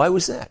problem. Why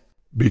was that?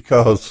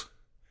 Because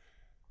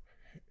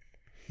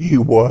he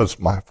was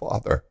my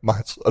father,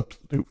 my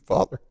substitute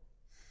father.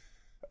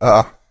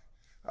 I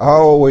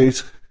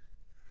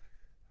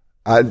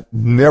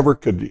never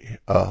could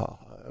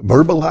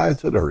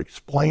verbalize it or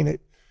explain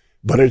it,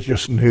 but I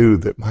just knew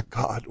that my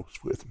God was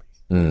with me.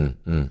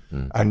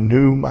 I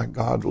knew my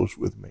God was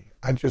with me.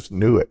 I just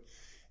knew it.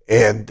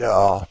 And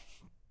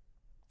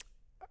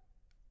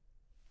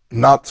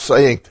not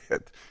saying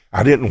that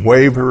I didn't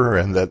waver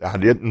and that I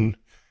didn't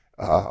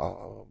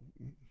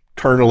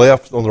turn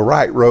left on the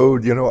right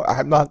road.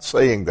 I'm not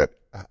saying that,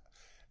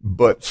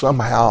 but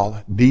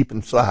somehow deep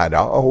inside, I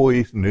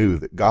always knew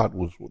that God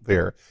was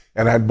there.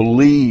 And I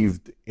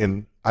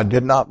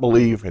did not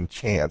believe in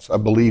chance. I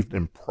believed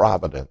in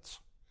providence.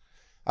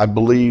 I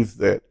believed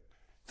that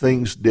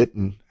things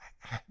didn't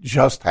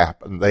just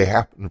happen. They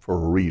happened for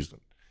a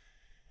reason.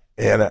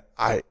 And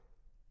I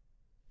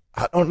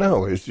don't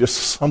know, it's just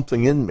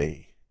something in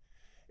me.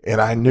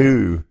 And I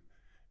knew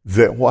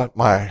that what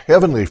my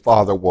heavenly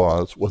Father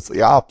was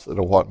the opposite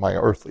of what my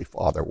earthly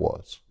father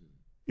was,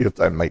 if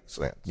that makes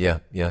sense. Yeah,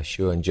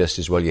 sure. And just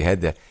as well you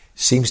had that.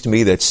 Seems to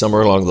me that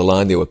somewhere along the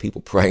line there were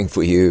people praying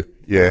for you.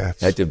 Yes.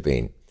 Had to have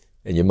been.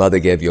 And your mother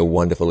gave you a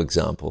wonderful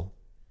example.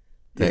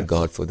 Thank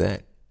God for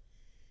that.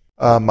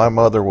 My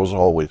mother was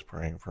always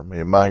praying for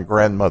me. My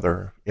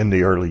grandmother in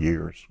the early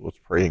years was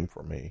praying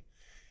for me.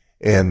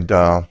 And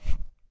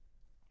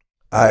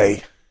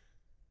I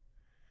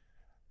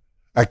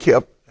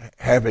kept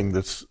having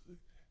this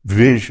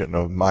vision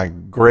of my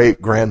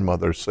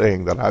great-grandmother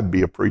saying that I'd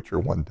be a preacher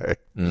one day.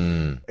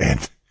 And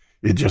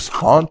it just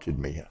haunted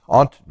me.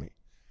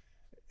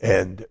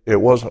 And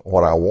it wasn't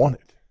what I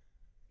wanted.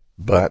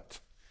 But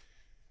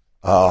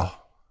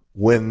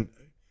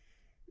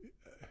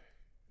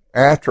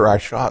after I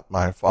shot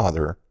my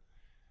father,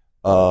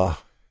 I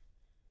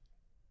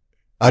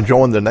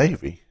joined the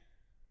Navy.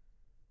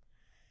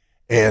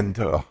 And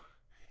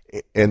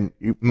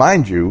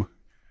mind you,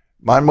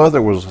 my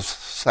mother was a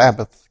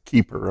Sabbath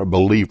keeper, a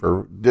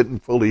believer, didn't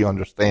fully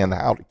understand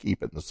how to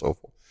keep it and so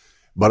forth.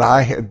 But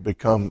I had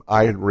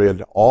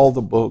read all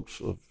the books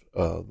of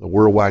the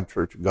Worldwide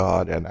Church of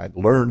God, and I'd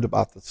learned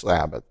about the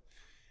Sabbath.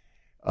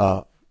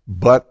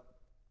 But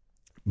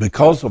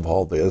because of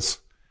all this,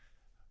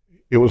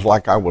 it was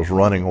like I was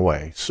running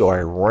away. So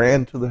I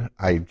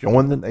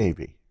joined the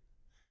Navy.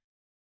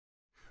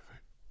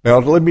 Now,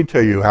 let me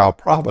tell you how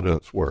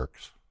providence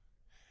works.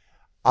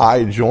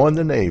 I joined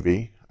the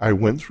Navy. I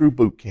went through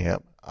boot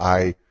camp.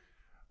 I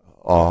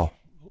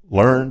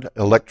learned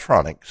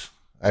electronics.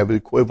 I have the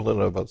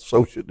equivalent of an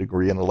associate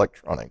degree in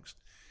electronics.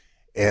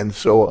 And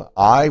so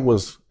I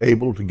was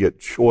able to get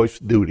choice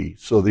duty.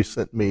 So they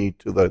sent me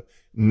to the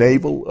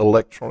Naval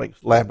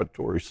Electronics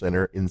Laboratory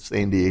Center in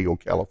San Diego,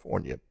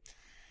 California.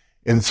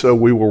 And so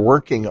we were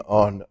working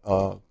on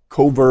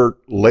covert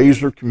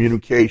laser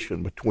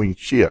communication between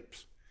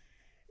ships.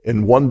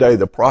 And one day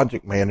the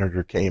project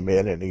manager came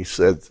in and he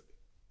said,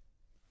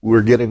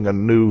 "We're getting a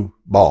new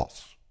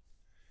boss."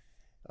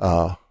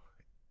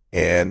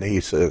 And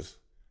he says,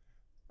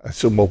 I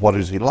said, "Well, what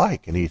is he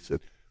like?" And he said,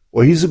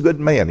 "Well, he's a good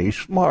man. He's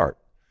smart,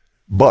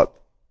 but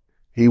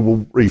he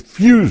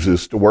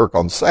refuses to work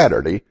on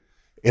Saturday,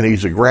 and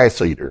he's a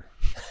grass eater."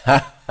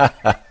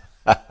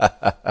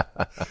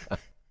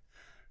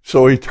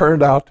 So he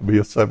turned out to be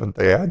a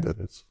Seventh-day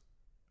Adventist.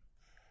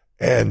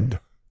 And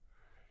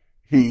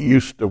he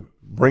used to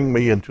bring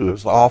me into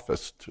his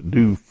office to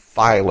do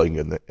filing,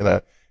 and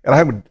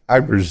I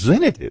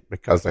resented it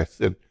because I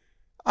said,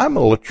 "I'm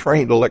a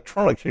trained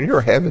electronics, and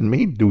you're having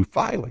me do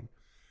filing."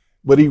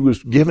 But he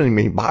was giving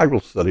me Bible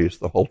studies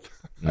the whole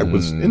time I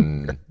was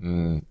in there.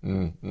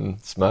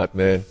 Smart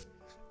man.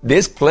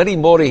 There's plenty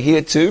more to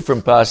hear too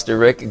from Pastor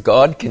Rick.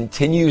 God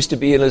continues to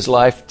be in his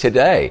life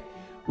today.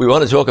 We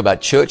want to talk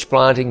about church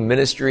planting,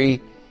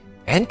 ministry,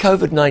 and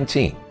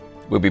COVID-19.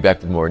 We'll be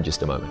back with more in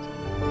just a moment.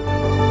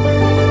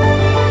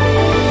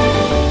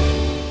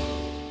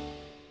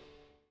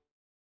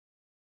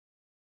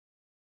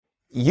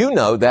 You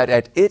know that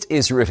at It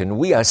Is Written,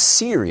 we are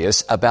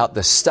serious about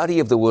the study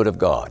of the Word of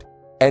God,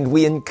 and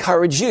we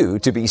encourage you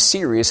to be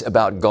serious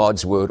about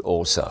God's Word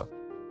also.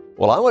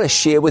 Well, I want to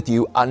share with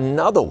you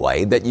another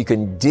way that you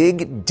can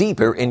dig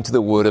deeper into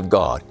the Word of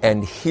God,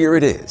 and here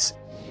it is.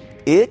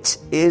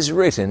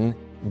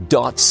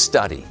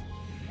 itiswritten.study.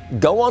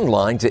 Go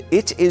online to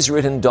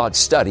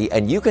itiswritten.study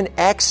and you can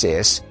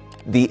access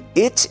the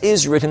It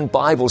Is Written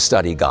Bible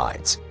Study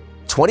Guides.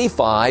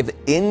 25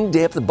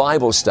 in-depth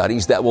Bible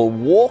studies that will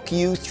walk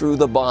you through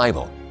the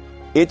Bible.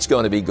 It's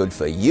going to be good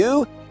for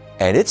you,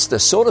 and it's the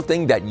sort of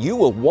thing that you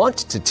will want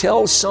to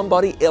tell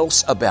somebody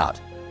else about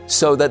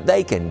so that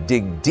they can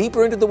dig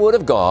deeper into the Word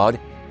of God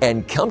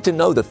and come to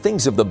know the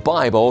things of the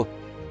Bible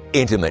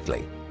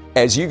intimately.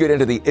 As you get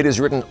into the It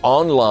Is Written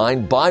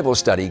online Bible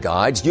study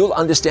guides, you'll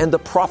understand the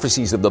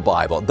prophecies of the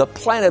Bible, the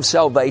plan of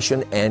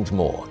salvation, and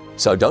more.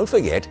 So don't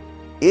forget,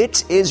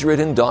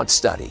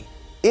 itiswritten.study.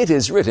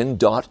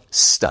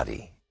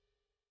 itiswritten.study.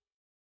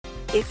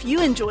 If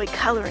you enjoy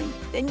coloring,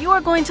 then you are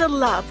going to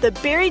love the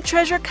Buried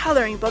Treasure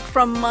Coloring Book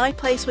from My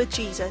Place with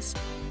Jesus.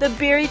 The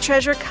Buried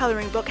Treasure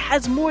Coloring Book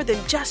has more than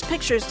just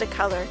pictures to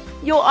color.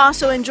 You'll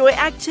also enjoy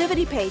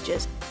activity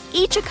pages,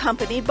 each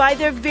accompanied by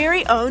their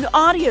very own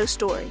audio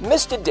story.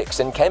 Mr.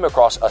 Dixon came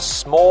across a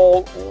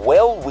small,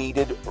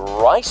 well-weeded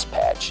rice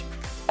patch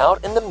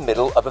out in the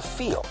middle of a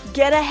field.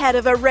 Get ahead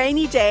of a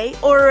rainy day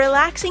or a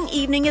relaxing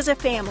evening as a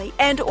family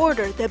and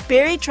order the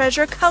Buried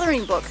Treasure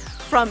Coloring Book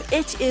from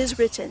It Is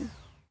Written.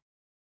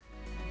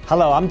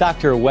 Hello, I'm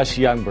Dr. Wes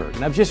Youngberg,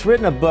 and I've just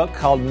written a book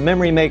called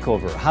Memory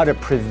Makeover, How to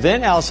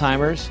Prevent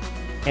Alzheimer's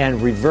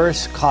and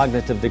Reverse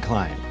Cognitive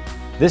Decline.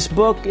 This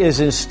book is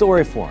in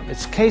story form.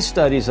 It's case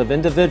studies of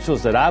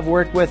individuals that I've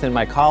worked with and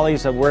my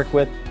colleagues I've worked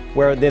with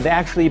where they've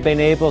actually been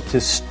able to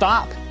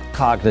stop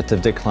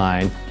cognitive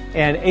decline,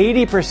 and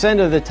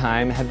 80% of the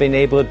time have been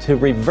able to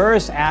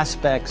reverse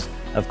aspects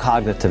of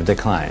cognitive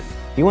decline.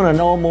 If you want to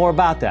know more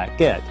about that,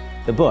 get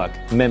the book,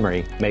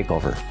 Memory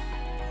Makeover.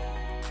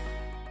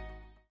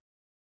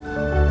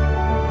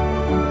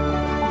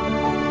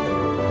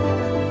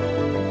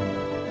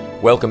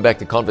 Welcome back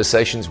to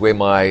Conversations, where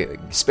my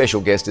special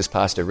guest is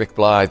Pastor Rick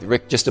Blythe.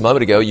 Rick, just a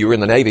moment ago, you were in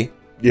the Navy.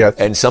 Yes.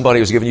 And somebody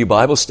was giving you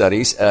Bible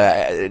studies.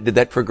 Did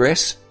that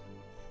progress?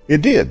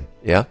 It did.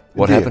 Yeah?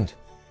 What It did. happened?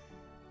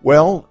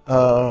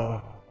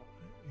 Well,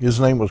 his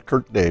name was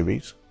Kirk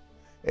Davies,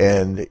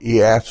 and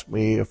he asked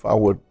me if I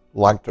would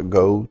like to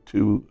go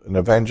to an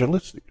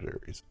evangelistic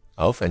series.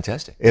 Oh,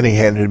 fantastic. And he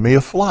handed me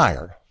a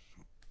flyer.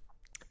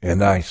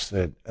 And I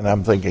said, and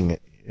I'm thinking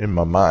in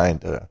my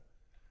mind,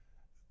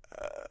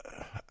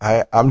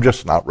 I'm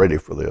just not ready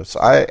for this.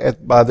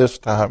 By this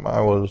time,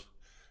 I was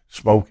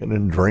smoking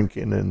and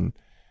drinking, and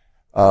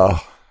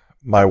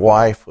my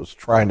wife was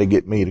trying to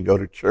get me to go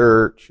to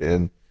church,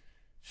 and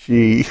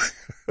she,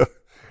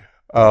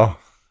 I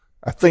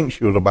think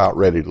she was about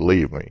ready to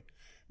leave me,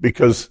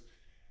 because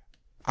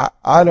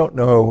I don't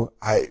know,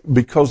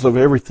 because of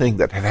everything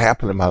that had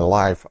happened in my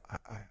life,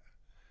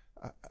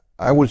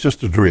 I was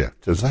just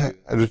adrift. I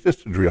was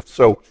just adrift.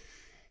 So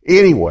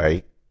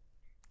anyway,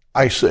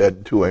 I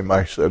said to him,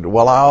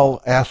 well,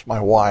 I'll ask my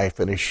wife,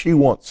 and if she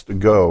wants to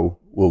go,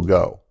 we'll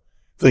go.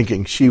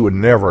 Thinking she would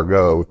never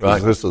go,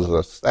 because This is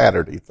a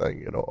Saturday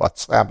thing, a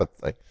Sabbath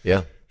thing.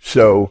 Yeah.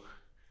 So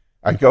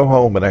I go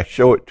home and I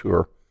show it to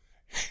her.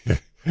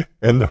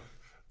 And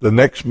the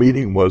next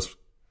meeting was,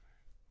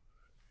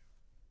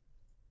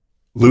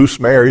 loose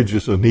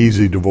marriages and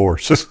easy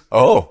divorces.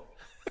 Oh.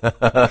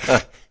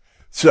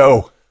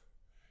 So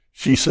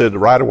she said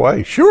right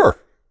away, sure.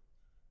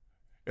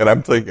 And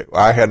I'm thinking,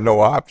 I had no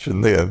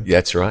option then.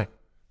 That's right.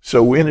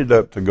 So we ended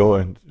up to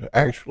going,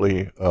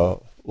 actually, a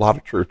lot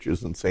of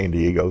churches in San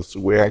Diego. So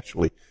we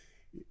actually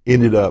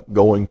ended up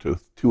going to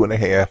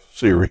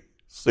 2.5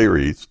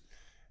 series,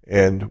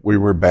 and we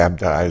were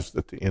baptized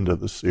at the end of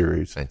the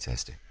series.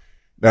 Fantastic.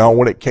 Now,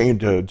 when it came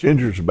to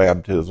Ginger's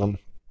baptism,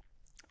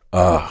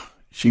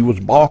 she was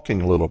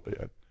balking a little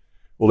bit.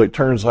 Well, it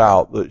turns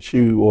out that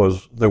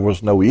there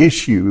was no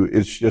issue.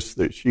 It's just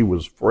that she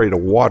was afraid of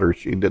water.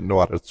 She didn't know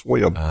how to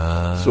swim.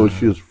 So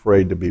she was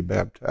afraid to be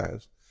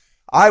baptized.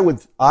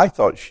 I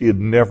thought she had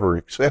never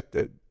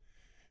accepted,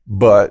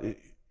 but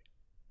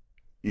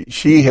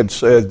she had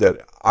said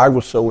that I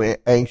was so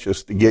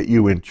anxious to get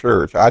you in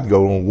church, I'd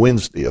go on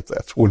Wednesday if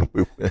that's when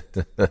we went.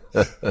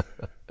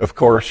 Of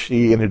course,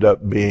 she ended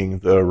up being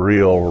the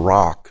real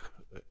rock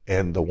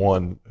and the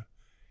one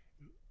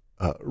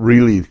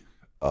really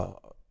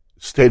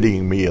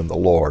steadying me in the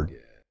Lord.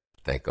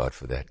 Thank God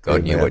for that.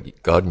 God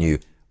knew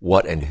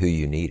what and who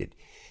you needed.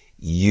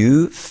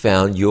 You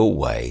found your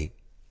way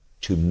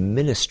to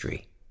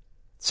ministry.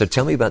 So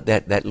tell me about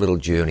that little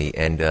journey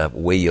and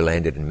where you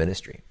landed in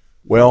ministry.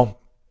 Well,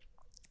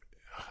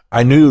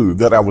 I knew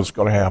that I was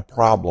going to have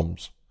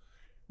problems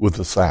with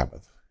the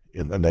Sabbath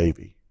in the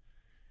Navy.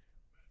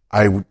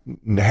 I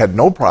had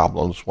no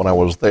problems when I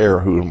was there,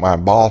 my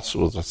boss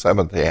was a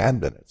Seventh-day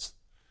Adventist.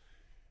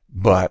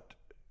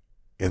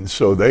 And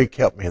so they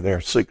kept me there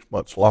 6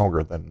 months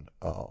longer than,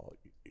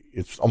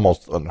 it's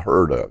almost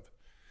unheard of.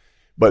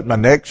 But my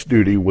next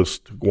duty was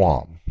to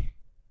Guam.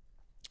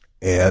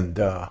 And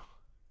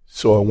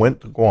so I went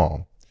to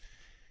Guam,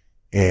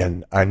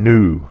 and I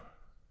knew,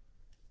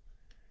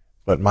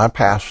 but my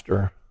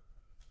pastor,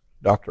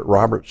 Dr.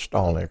 Robert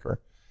Stallnicker,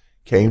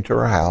 came to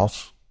our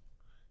house,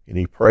 and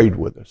he prayed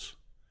with us.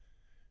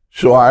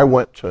 So I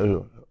went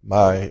to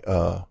my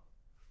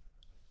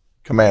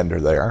commander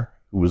there,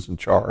 who was in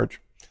charge,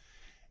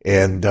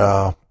 and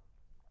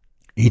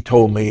he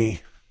told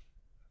me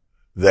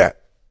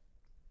that,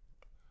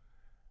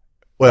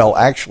 well,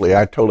 actually,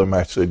 I told him,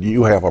 I said,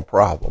 you have a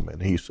problem.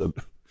 And he said,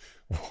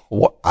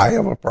 what, I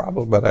have a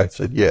problem? And I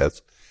said,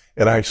 yes.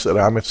 And I said,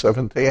 I'm a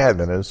Seventh-day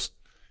Adventist.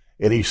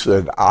 And he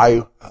said,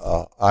 I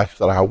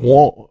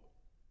won't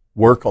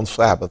work on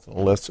Sabbath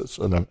unless it's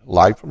in a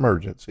life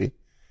emergency.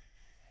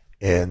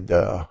 And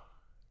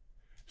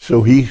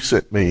so he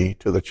sent me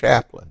to the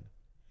chaplain.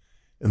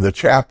 And the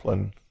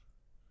chaplain,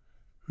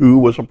 who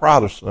was a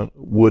Protestant,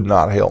 would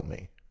not help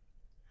me.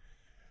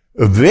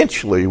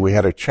 Eventually, we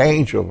had a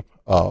change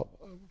of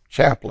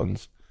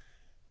chaplains,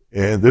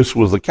 and this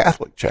was a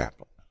Catholic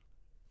chaplain.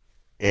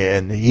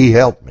 And he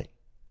helped me,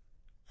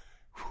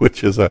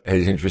 which is It's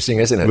interesting,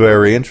 isn't it?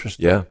 very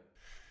interesting. Yeah.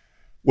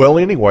 Well,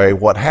 anyway,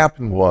 what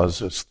happened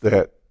was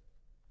that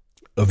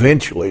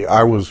eventually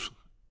I was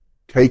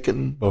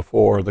taken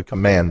before the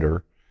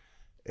commander,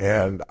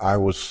 and I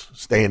was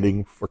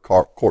standing for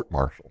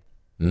court-martial.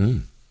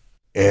 Mm.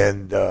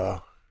 And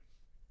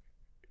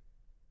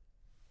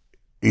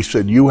he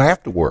said, you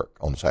have to work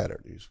on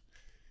Saturdays.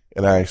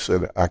 And I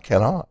said, I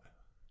cannot.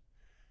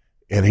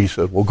 And he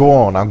said, well, go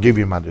on, I'll give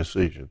you my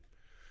decision.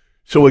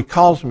 So he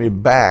calls me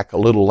back a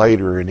little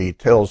later and he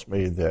tells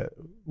me that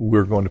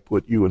we're going to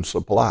put you in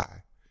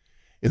supply.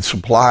 And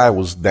supply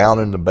was down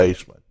in the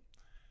basement.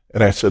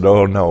 And I said,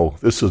 oh no,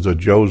 this is a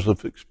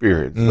Joseph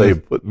experience.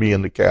 They've put me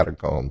in the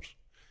catacombs.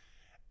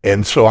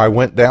 And so I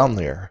went down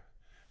there,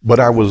 but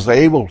I was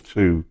able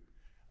to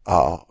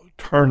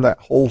turn that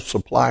whole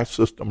supply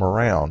system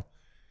around.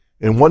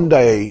 And one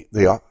day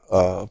the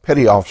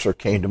petty officer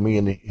came to me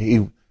and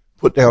he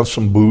put down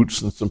some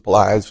boots and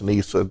supplies and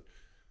he said,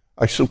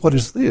 I said, what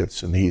is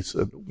this? And he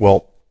said,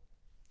 well,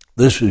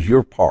 this is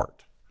your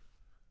part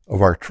of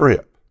our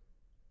trip.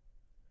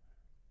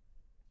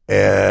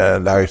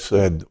 And I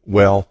said,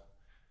 well,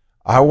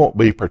 I won't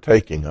be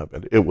partaking of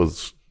it. It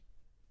was,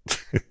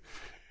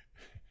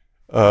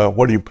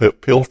 what do you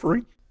put,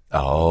 pilfering?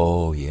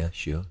 Oh, yeah,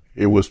 sure.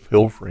 It was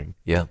pilfering.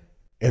 Yeah.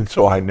 And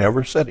so I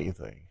never said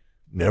anything,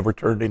 never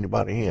turned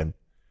anybody in.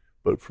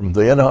 But from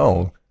then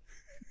on,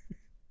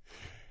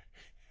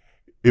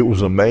 it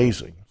was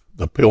amazing.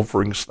 The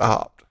pilfering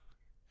stopped.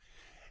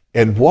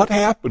 And what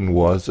happened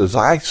was, as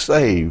I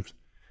saved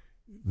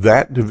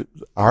that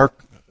our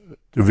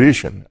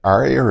division,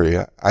 our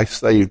area, I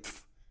saved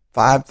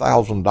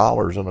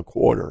 $5,000 in a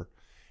quarter.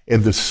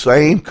 And the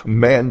same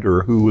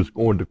commander who was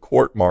going to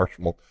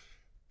court-martial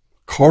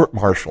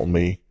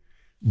me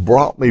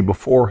brought me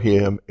before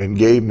him and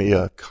gave me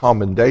a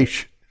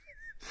commendation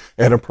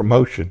and a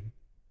promotion.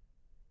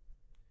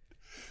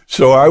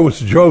 So I was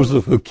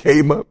Joseph who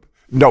came up.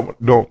 No,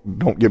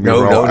 don't get me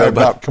wrong. I'm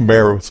not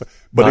Camaro,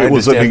 but it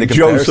was a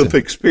Joseph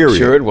experience.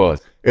 Sure it was.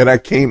 And I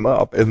came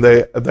up and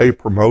they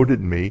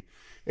promoted me.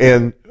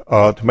 And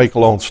to make a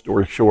long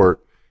story short,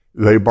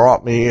 they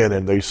brought me in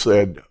and they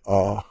said,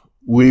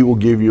 we will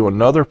give you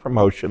another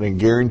promotion and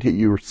guarantee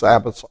your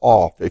Sabbaths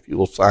off if you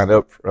will sign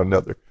up for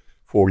another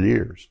 4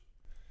 years.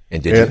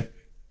 And did you?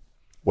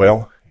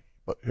 Well,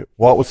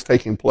 what was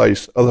taking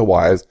place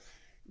otherwise,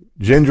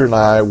 Ginger and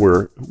I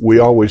we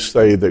always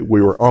say that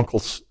we were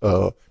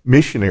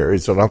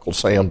missionaries at Uncle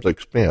Sam's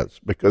expense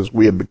because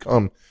we had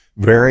become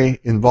very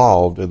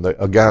involved in the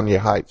Agana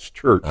Heights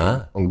Church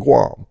on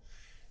Guam.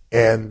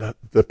 And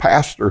the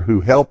pastor who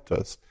helped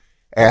us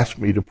asked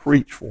me to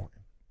preach for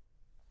him.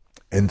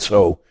 And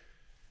so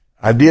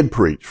I did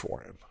preach for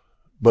him.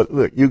 But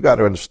look, you got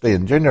to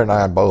understand, Ginger and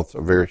I both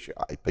are very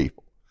shy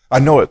people. I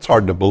know it's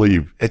hard to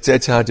believe.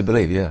 It's hard to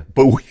believe, yeah.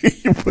 But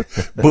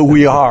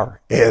we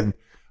are. And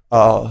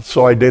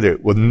so I did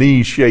it with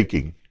knees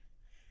shaking.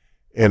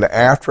 And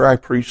after I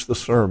preached the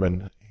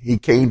sermon, he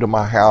came to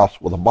my house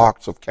with a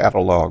box of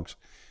catalogs.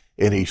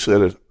 And he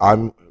said,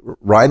 I'm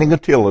writing a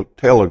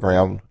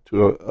telegram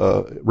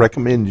to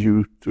recommend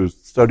you to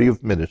study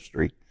of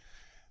ministry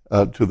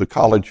to the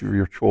college of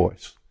your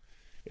choice.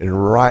 And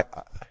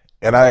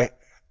I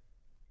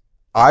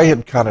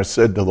had kind of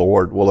said to the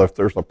Lord, well, if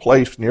there's a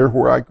place near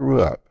where I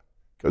grew up,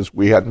 because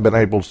we hadn't been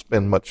able to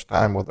spend much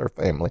time with our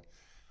family,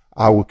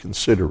 I will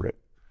consider it.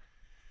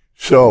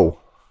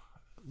 So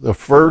the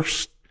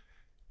first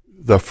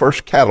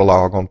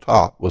catalog on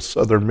top was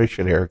Southern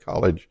Missionary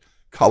College,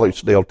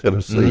 Collegedale,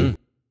 Tennessee. Mm-hmm.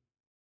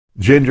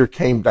 Ginger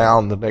came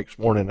down the next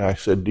morning and I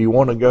said, do you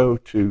want to go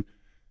to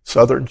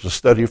Southern to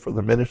study for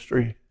the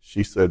ministry?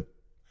 She said,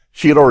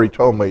 she had already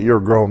told me, you're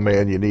a grown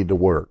man, you need to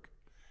work.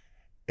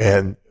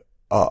 And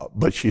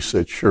but she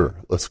said, sure,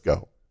 let's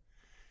go.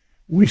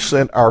 We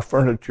sent our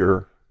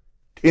furniture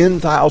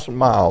 10,000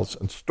 miles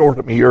and stored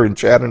them here in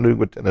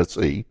Chattanooga,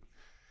 Tennessee.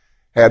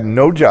 Had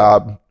no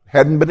job,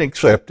 hadn't been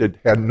accepted,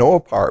 had no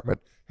apartment,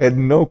 had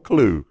no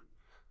clue.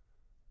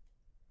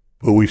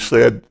 But we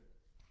said,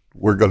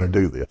 we're going to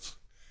do this.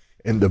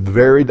 And the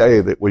very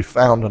day that we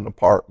found an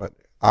apartment,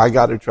 I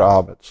got a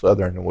job at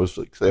Southern and was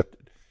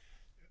accepted.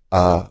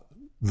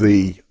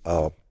 The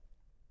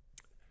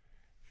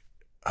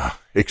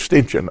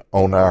extension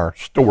on our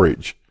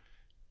storage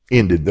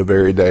ended the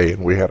very day,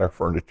 and we had our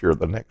furniture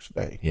the next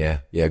day.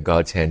 Yeah,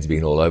 God's hand's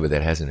been all over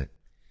that, hasn't it?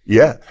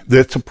 Yeah,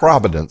 that's a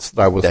providence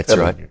that I was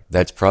telling you.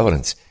 That's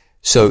providence.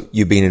 So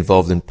you've been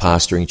involved in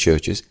pastoring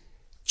churches,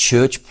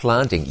 church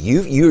planting.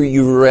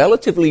 You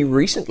relatively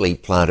recently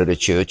planted a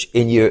church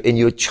in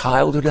your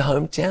childhood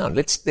hometown.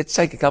 Let's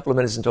take a couple of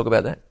minutes and talk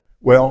about that.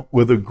 Well,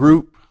 with a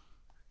group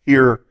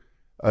here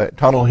at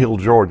Tunnel Hill,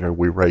 Georgia,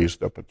 we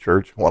raised up a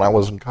church when I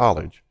was in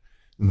college.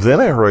 Then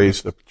I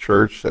raised up a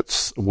church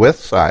that's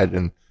West Side,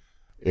 and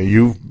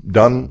you've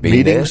done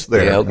meetings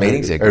there. Yeah,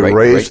 meetings. A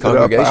great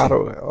congregation.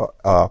 Out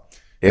of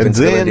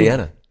Evansville,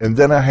 Indiana. And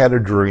then I had a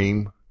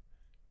dream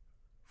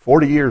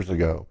 40 years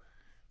ago.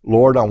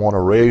 Lord, I want to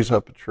raise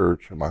up a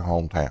church in my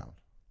hometown.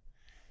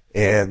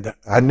 And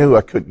I knew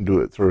I couldn't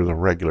do it through the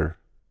regular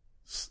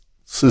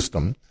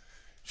system.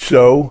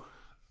 So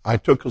I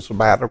took a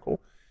sabbatical,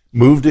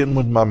 moved in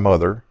with my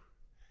mother,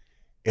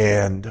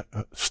 and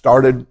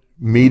started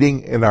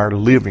meeting in our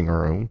living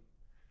room.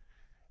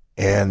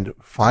 And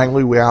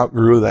finally we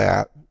outgrew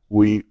that.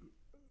 We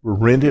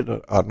rented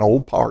an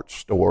old parts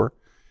store.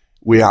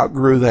 We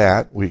outgrew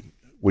that. We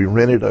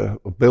rented a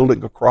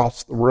building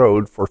across the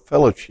road for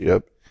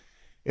fellowship.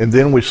 And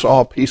then we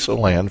saw a piece of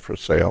land for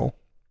sale.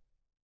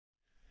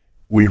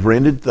 We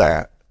rented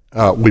that.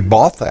 we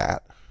bought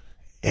that,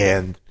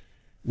 and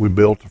we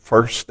built the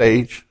first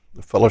stage,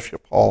 the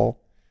fellowship hall,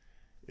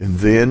 and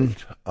then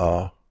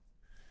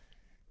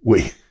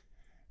we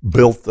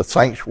built the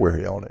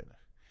sanctuary on it.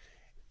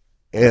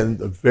 And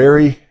the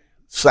very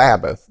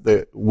Sabbath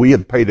that we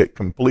had paid it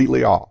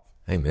completely off.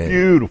 Amen.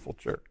 Beautiful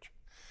church.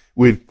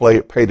 We'd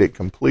paid it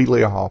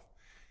completely off.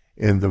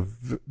 And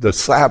the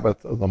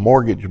Sabbath of the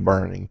mortgage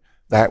burning,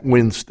 that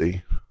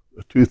Wednesday,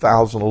 the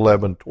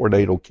 2011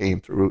 tornado came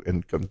through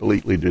and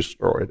completely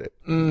destroyed it.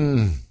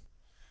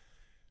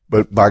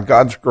 But by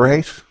God's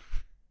grace,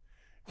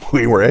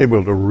 we were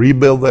able to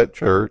rebuild that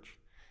church.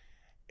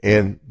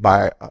 And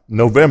by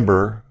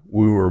November,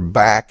 we were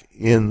back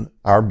in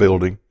our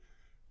building,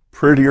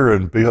 prettier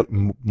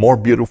and more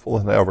beautiful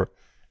than ever,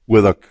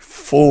 with a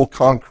full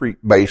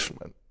concrete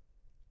basement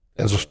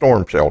as a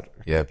storm shelter.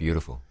 Yeah,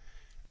 beautiful.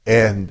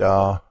 And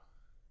so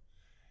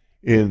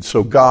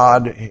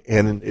God,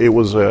 and it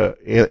was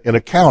in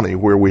a county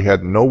where we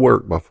had no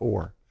work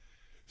before.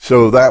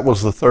 So that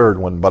was the third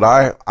one. But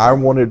I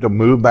wanted to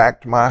move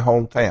back to my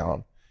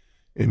hometown,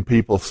 and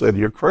people said,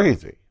 "You're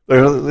crazy.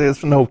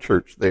 There's no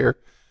church there."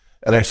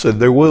 And I said,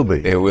 "There will be.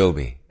 There will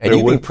be." And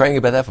you've been praying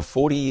about that for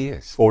 40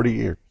 years. 40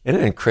 years.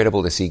 Isn't it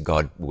incredible to see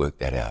God work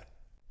that out?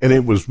 And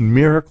it was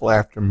miracle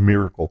after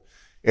miracle.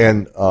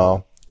 And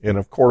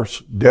of course,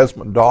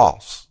 Desmond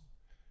Doss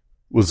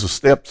was the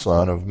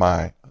stepson of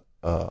my,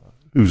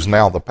 who's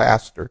now the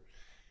pastor.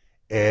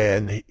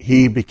 And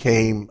he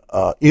became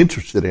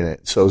interested in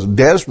it. So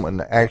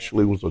Desmond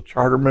actually was a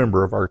charter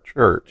member of our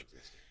church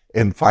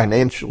and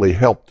financially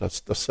helped us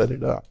to set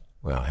it up.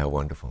 Wow, how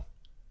wonderful.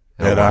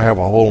 And I have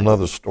a whole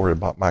other story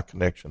about my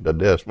connection to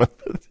Desmond.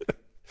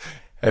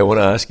 Hey, I want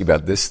to ask you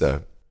about this,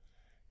 though.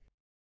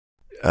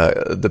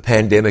 The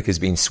pandemic has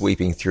been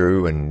sweeping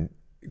through and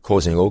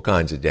causing all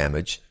kinds of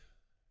damage.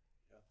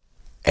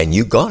 And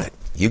you got it.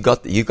 You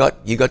got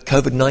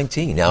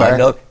COVID-19. Now,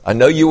 I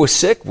know you were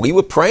sick. We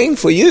were praying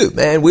for you,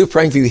 man. We were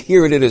praying for you.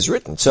 Here it is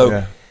written.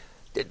 So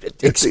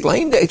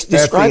describe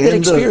that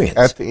experience.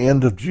 At the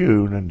end of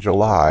June and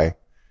July,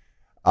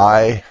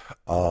 I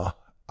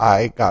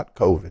got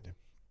COVID.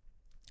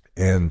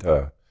 And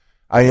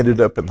I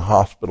ended up in the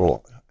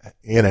hospital,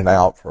 in and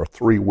out for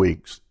 3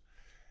 weeks.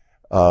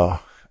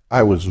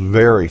 I was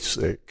very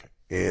sick,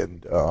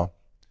 and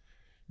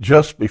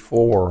just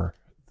before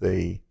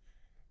they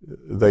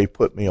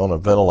put me on a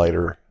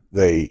ventilator,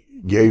 they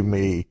gave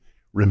me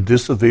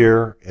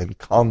remdesivir and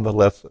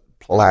convalescent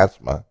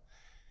plasma,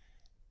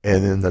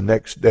 and then the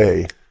next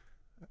day,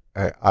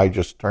 I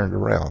just turned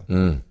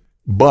around.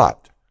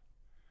 But,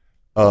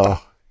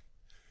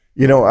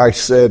 I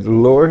said,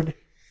 "Lord,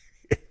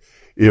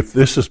 if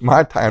this is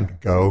my time to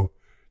go,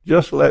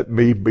 just let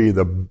me be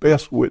the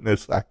best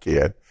witness I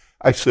can."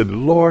 I said,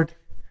 "Lord,"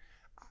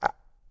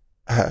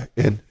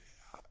 and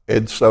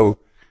so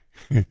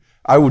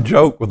I would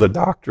joke with the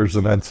doctors,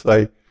 and they'd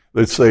say,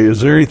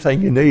 "Is there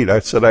anything you need?" I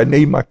said, "I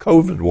need my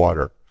COVID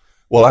water."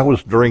 Well, I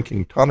was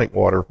drinking tonic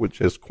water, which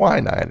has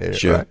quinine in it,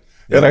 sure. Right?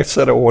 Yeah. And I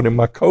said, "I wanted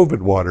my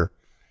COVID water."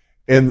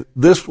 And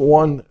this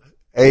one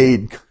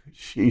aide,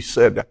 she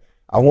said,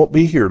 "I won't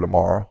be here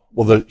tomorrow."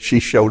 Well, she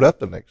showed up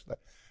the next day.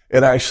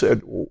 And I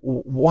said,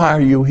 "Why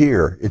are you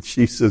here?" And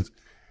she says,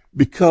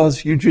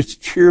 "Because you just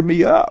cheer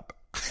me up."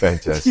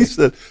 Fantastic. She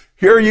said,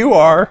 "Here you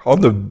are on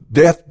the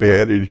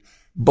deathbed."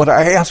 But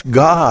I asked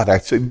God, I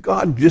said,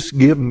 "God, just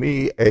give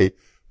me a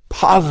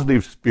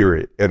positive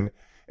spirit and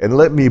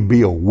let me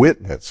be a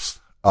witness.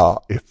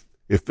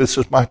 If this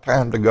is my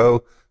time to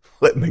go,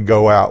 let me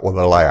go out with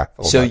a laugh."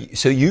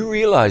 So you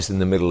realized in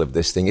the middle of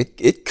this thing,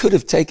 it could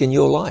have taken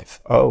your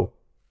life. Oh,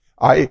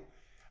 I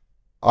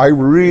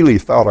really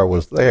thought I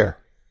was there.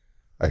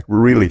 I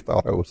really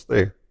thought I was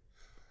there.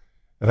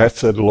 And I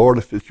said, "Lord,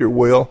 if it's your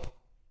will,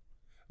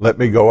 let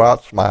me go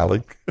out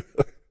smiling."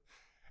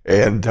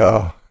 And,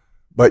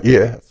 but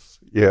yes,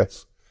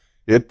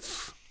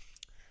 it's,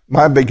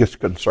 my biggest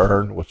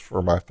concern was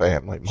for my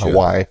family, my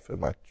wife and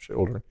my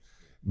children.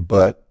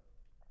 But,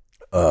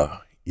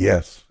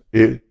 yes,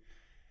 it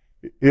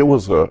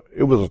was a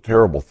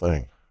terrible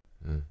thing.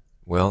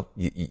 Well,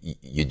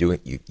 you're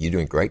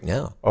doing great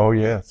now. Oh,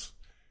 yes.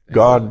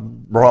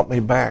 God brought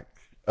me back,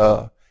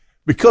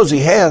 because He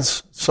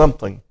has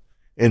something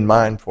in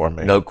mind for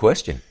me. No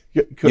question.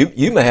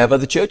 You may have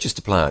other churches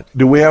to plant.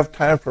 Do we have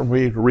time for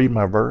me to read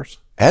my verse?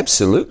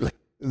 Absolutely.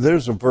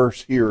 There's a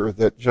verse here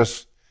that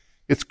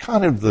it's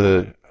kind of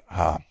the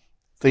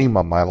theme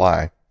of my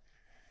life.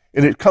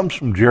 And it comes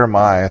from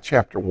Jeremiah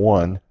chapter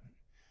 1,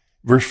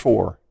 verse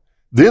 4.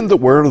 "Then the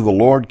word of the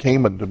Lord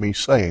came unto me,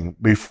 saying,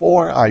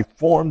 Before I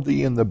formed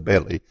thee in the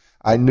belly,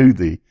 I knew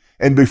thee.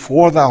 And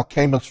before thou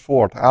camest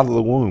forth out of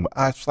the womb,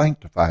 I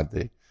sanctified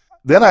thee.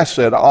 Then I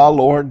said, Ah,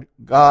 Lord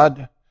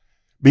God,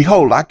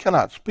 behold, I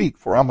cannot speak,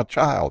 for I am a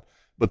child.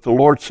 But the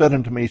Lord said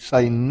unto me,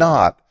 Say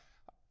not,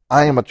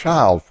 I am a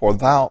child, for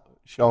thou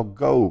shalt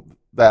go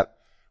that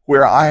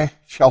where I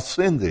shall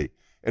send thee,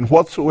 and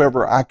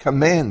whatsoever I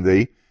command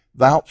thee,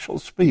 thou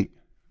shalt speak.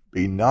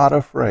 Be not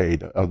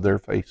afraid of their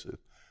faces,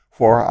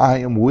 for I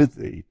am with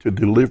thee to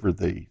deliver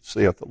thee,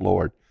 saith the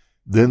Lord.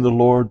 Then the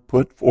Lord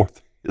put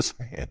forth his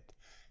hand.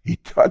 He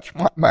touched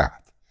my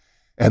mouth.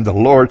 And the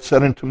Lord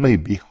said unto me,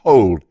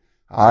 Behold,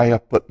 I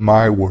have put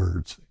my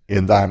words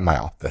in thy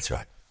mouth. That's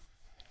right.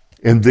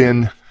 And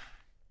then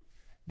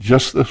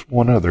just this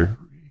one other.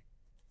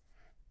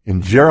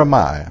 In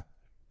Jeremiah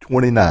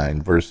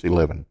 29, verse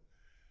 11.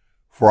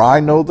 For I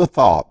know the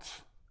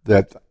thoughts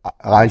that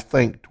I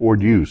think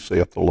toward you,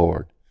 saith the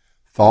Lord,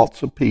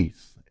 thoughts of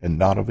peace and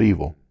not of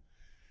evil,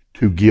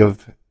 to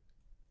give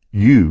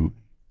you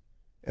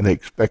an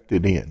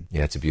expected end.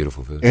 Yeah, it's a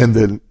beautiful verse. And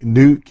the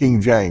New King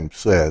James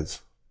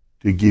says,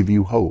 to give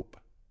you hope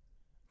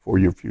for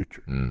your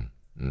future.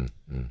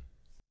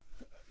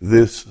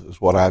 This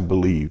is what I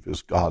believe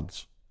is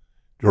God's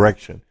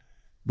direction.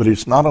 But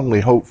it's not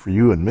only hope for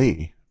you and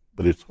me,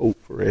 but it's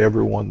hope for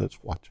everyone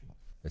that's watching.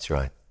 That's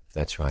right.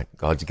 That's right.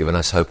 God's given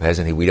us hope,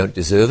 hasn't he? We don't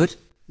deserve it.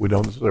 We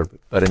don't deserve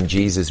it. But in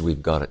Jesus,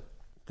 we've got it.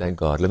 Thank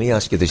God. Let me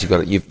ask you this. You've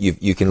got it.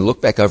 You can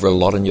look back over a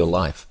lot in your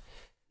life.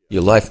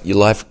 Your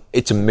life,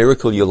 it's a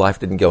miracle your life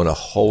didn't go in a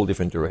whole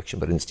different direction,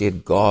 but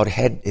instead God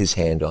had his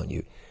hand on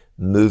you,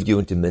 moved you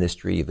into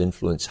ministry. You've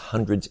influenced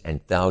hundreds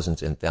and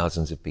thousands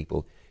of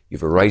people.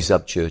 You've raised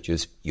up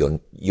churches.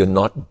 You're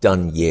not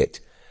done yet.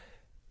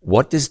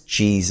 What does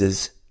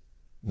Jesus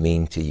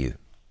mean to you?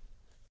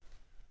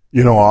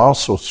 You know, I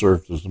also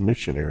served as a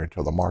missionary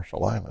to the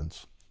Marshall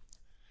Islands.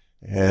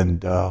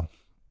 And I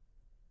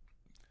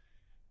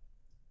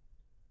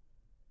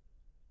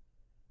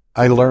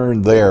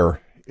learned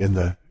there in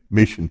the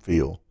mission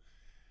field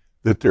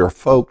that there are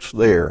folks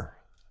there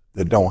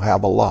that don't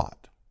have a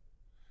lot.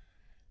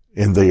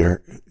 And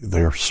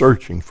they're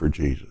searching for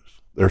Jesus.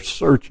 They're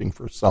searching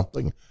for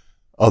something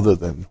other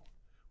than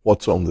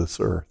what's on this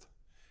earth.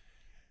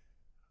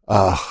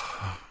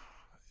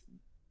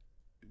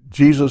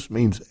 Jesus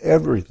means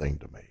everything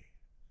to me.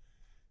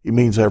 He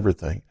means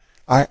everything.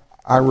 I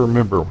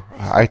remember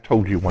I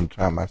told you one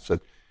time, I said,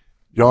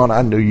 John,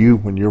 I knew you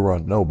when you were a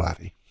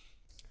nobody.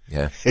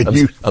 Yeah,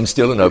 And I'm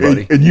still a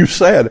nobody. And you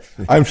said,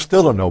 I'm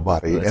still a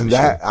nobody. That's and for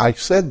that sure. I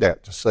said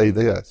that to say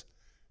this,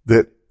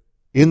 that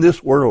in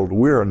this world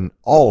we're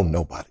all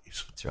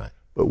nobodies. That's right.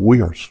 But we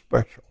are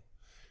special.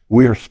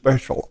 We are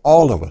special,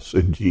 all of us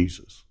in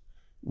Jesus.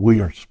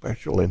 We are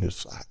special in his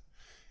sight.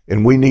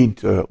 And we need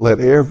to let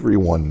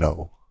everyone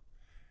know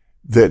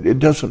that it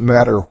doesn't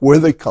matter where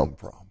they come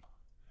from,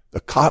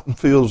 the cotton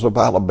fields of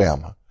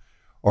Alabama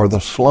or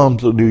the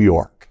slums of New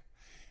York,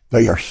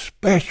 they are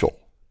special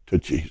to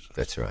Jesus.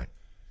 That's right.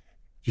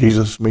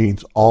 Jesus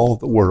means all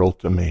the world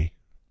to me.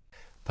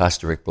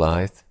 Pastor Rick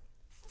Blythe,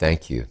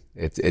 thank you.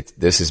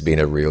 This has been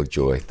a real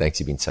joy. Thanks.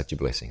 You've been such a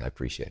blessing. I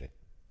appreciate it.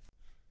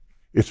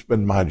 It's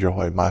been my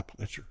joy, my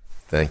pleasure.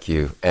 Thank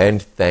you.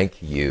 And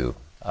thank you.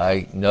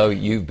 I know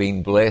you've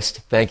been blessed.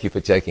 Thank you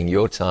for taking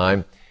your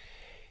time.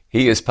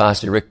 He is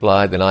Pastor Rick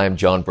Blythe, and I am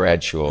John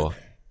Bradshaw.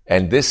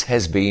 And this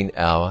has been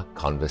our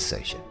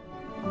conversation.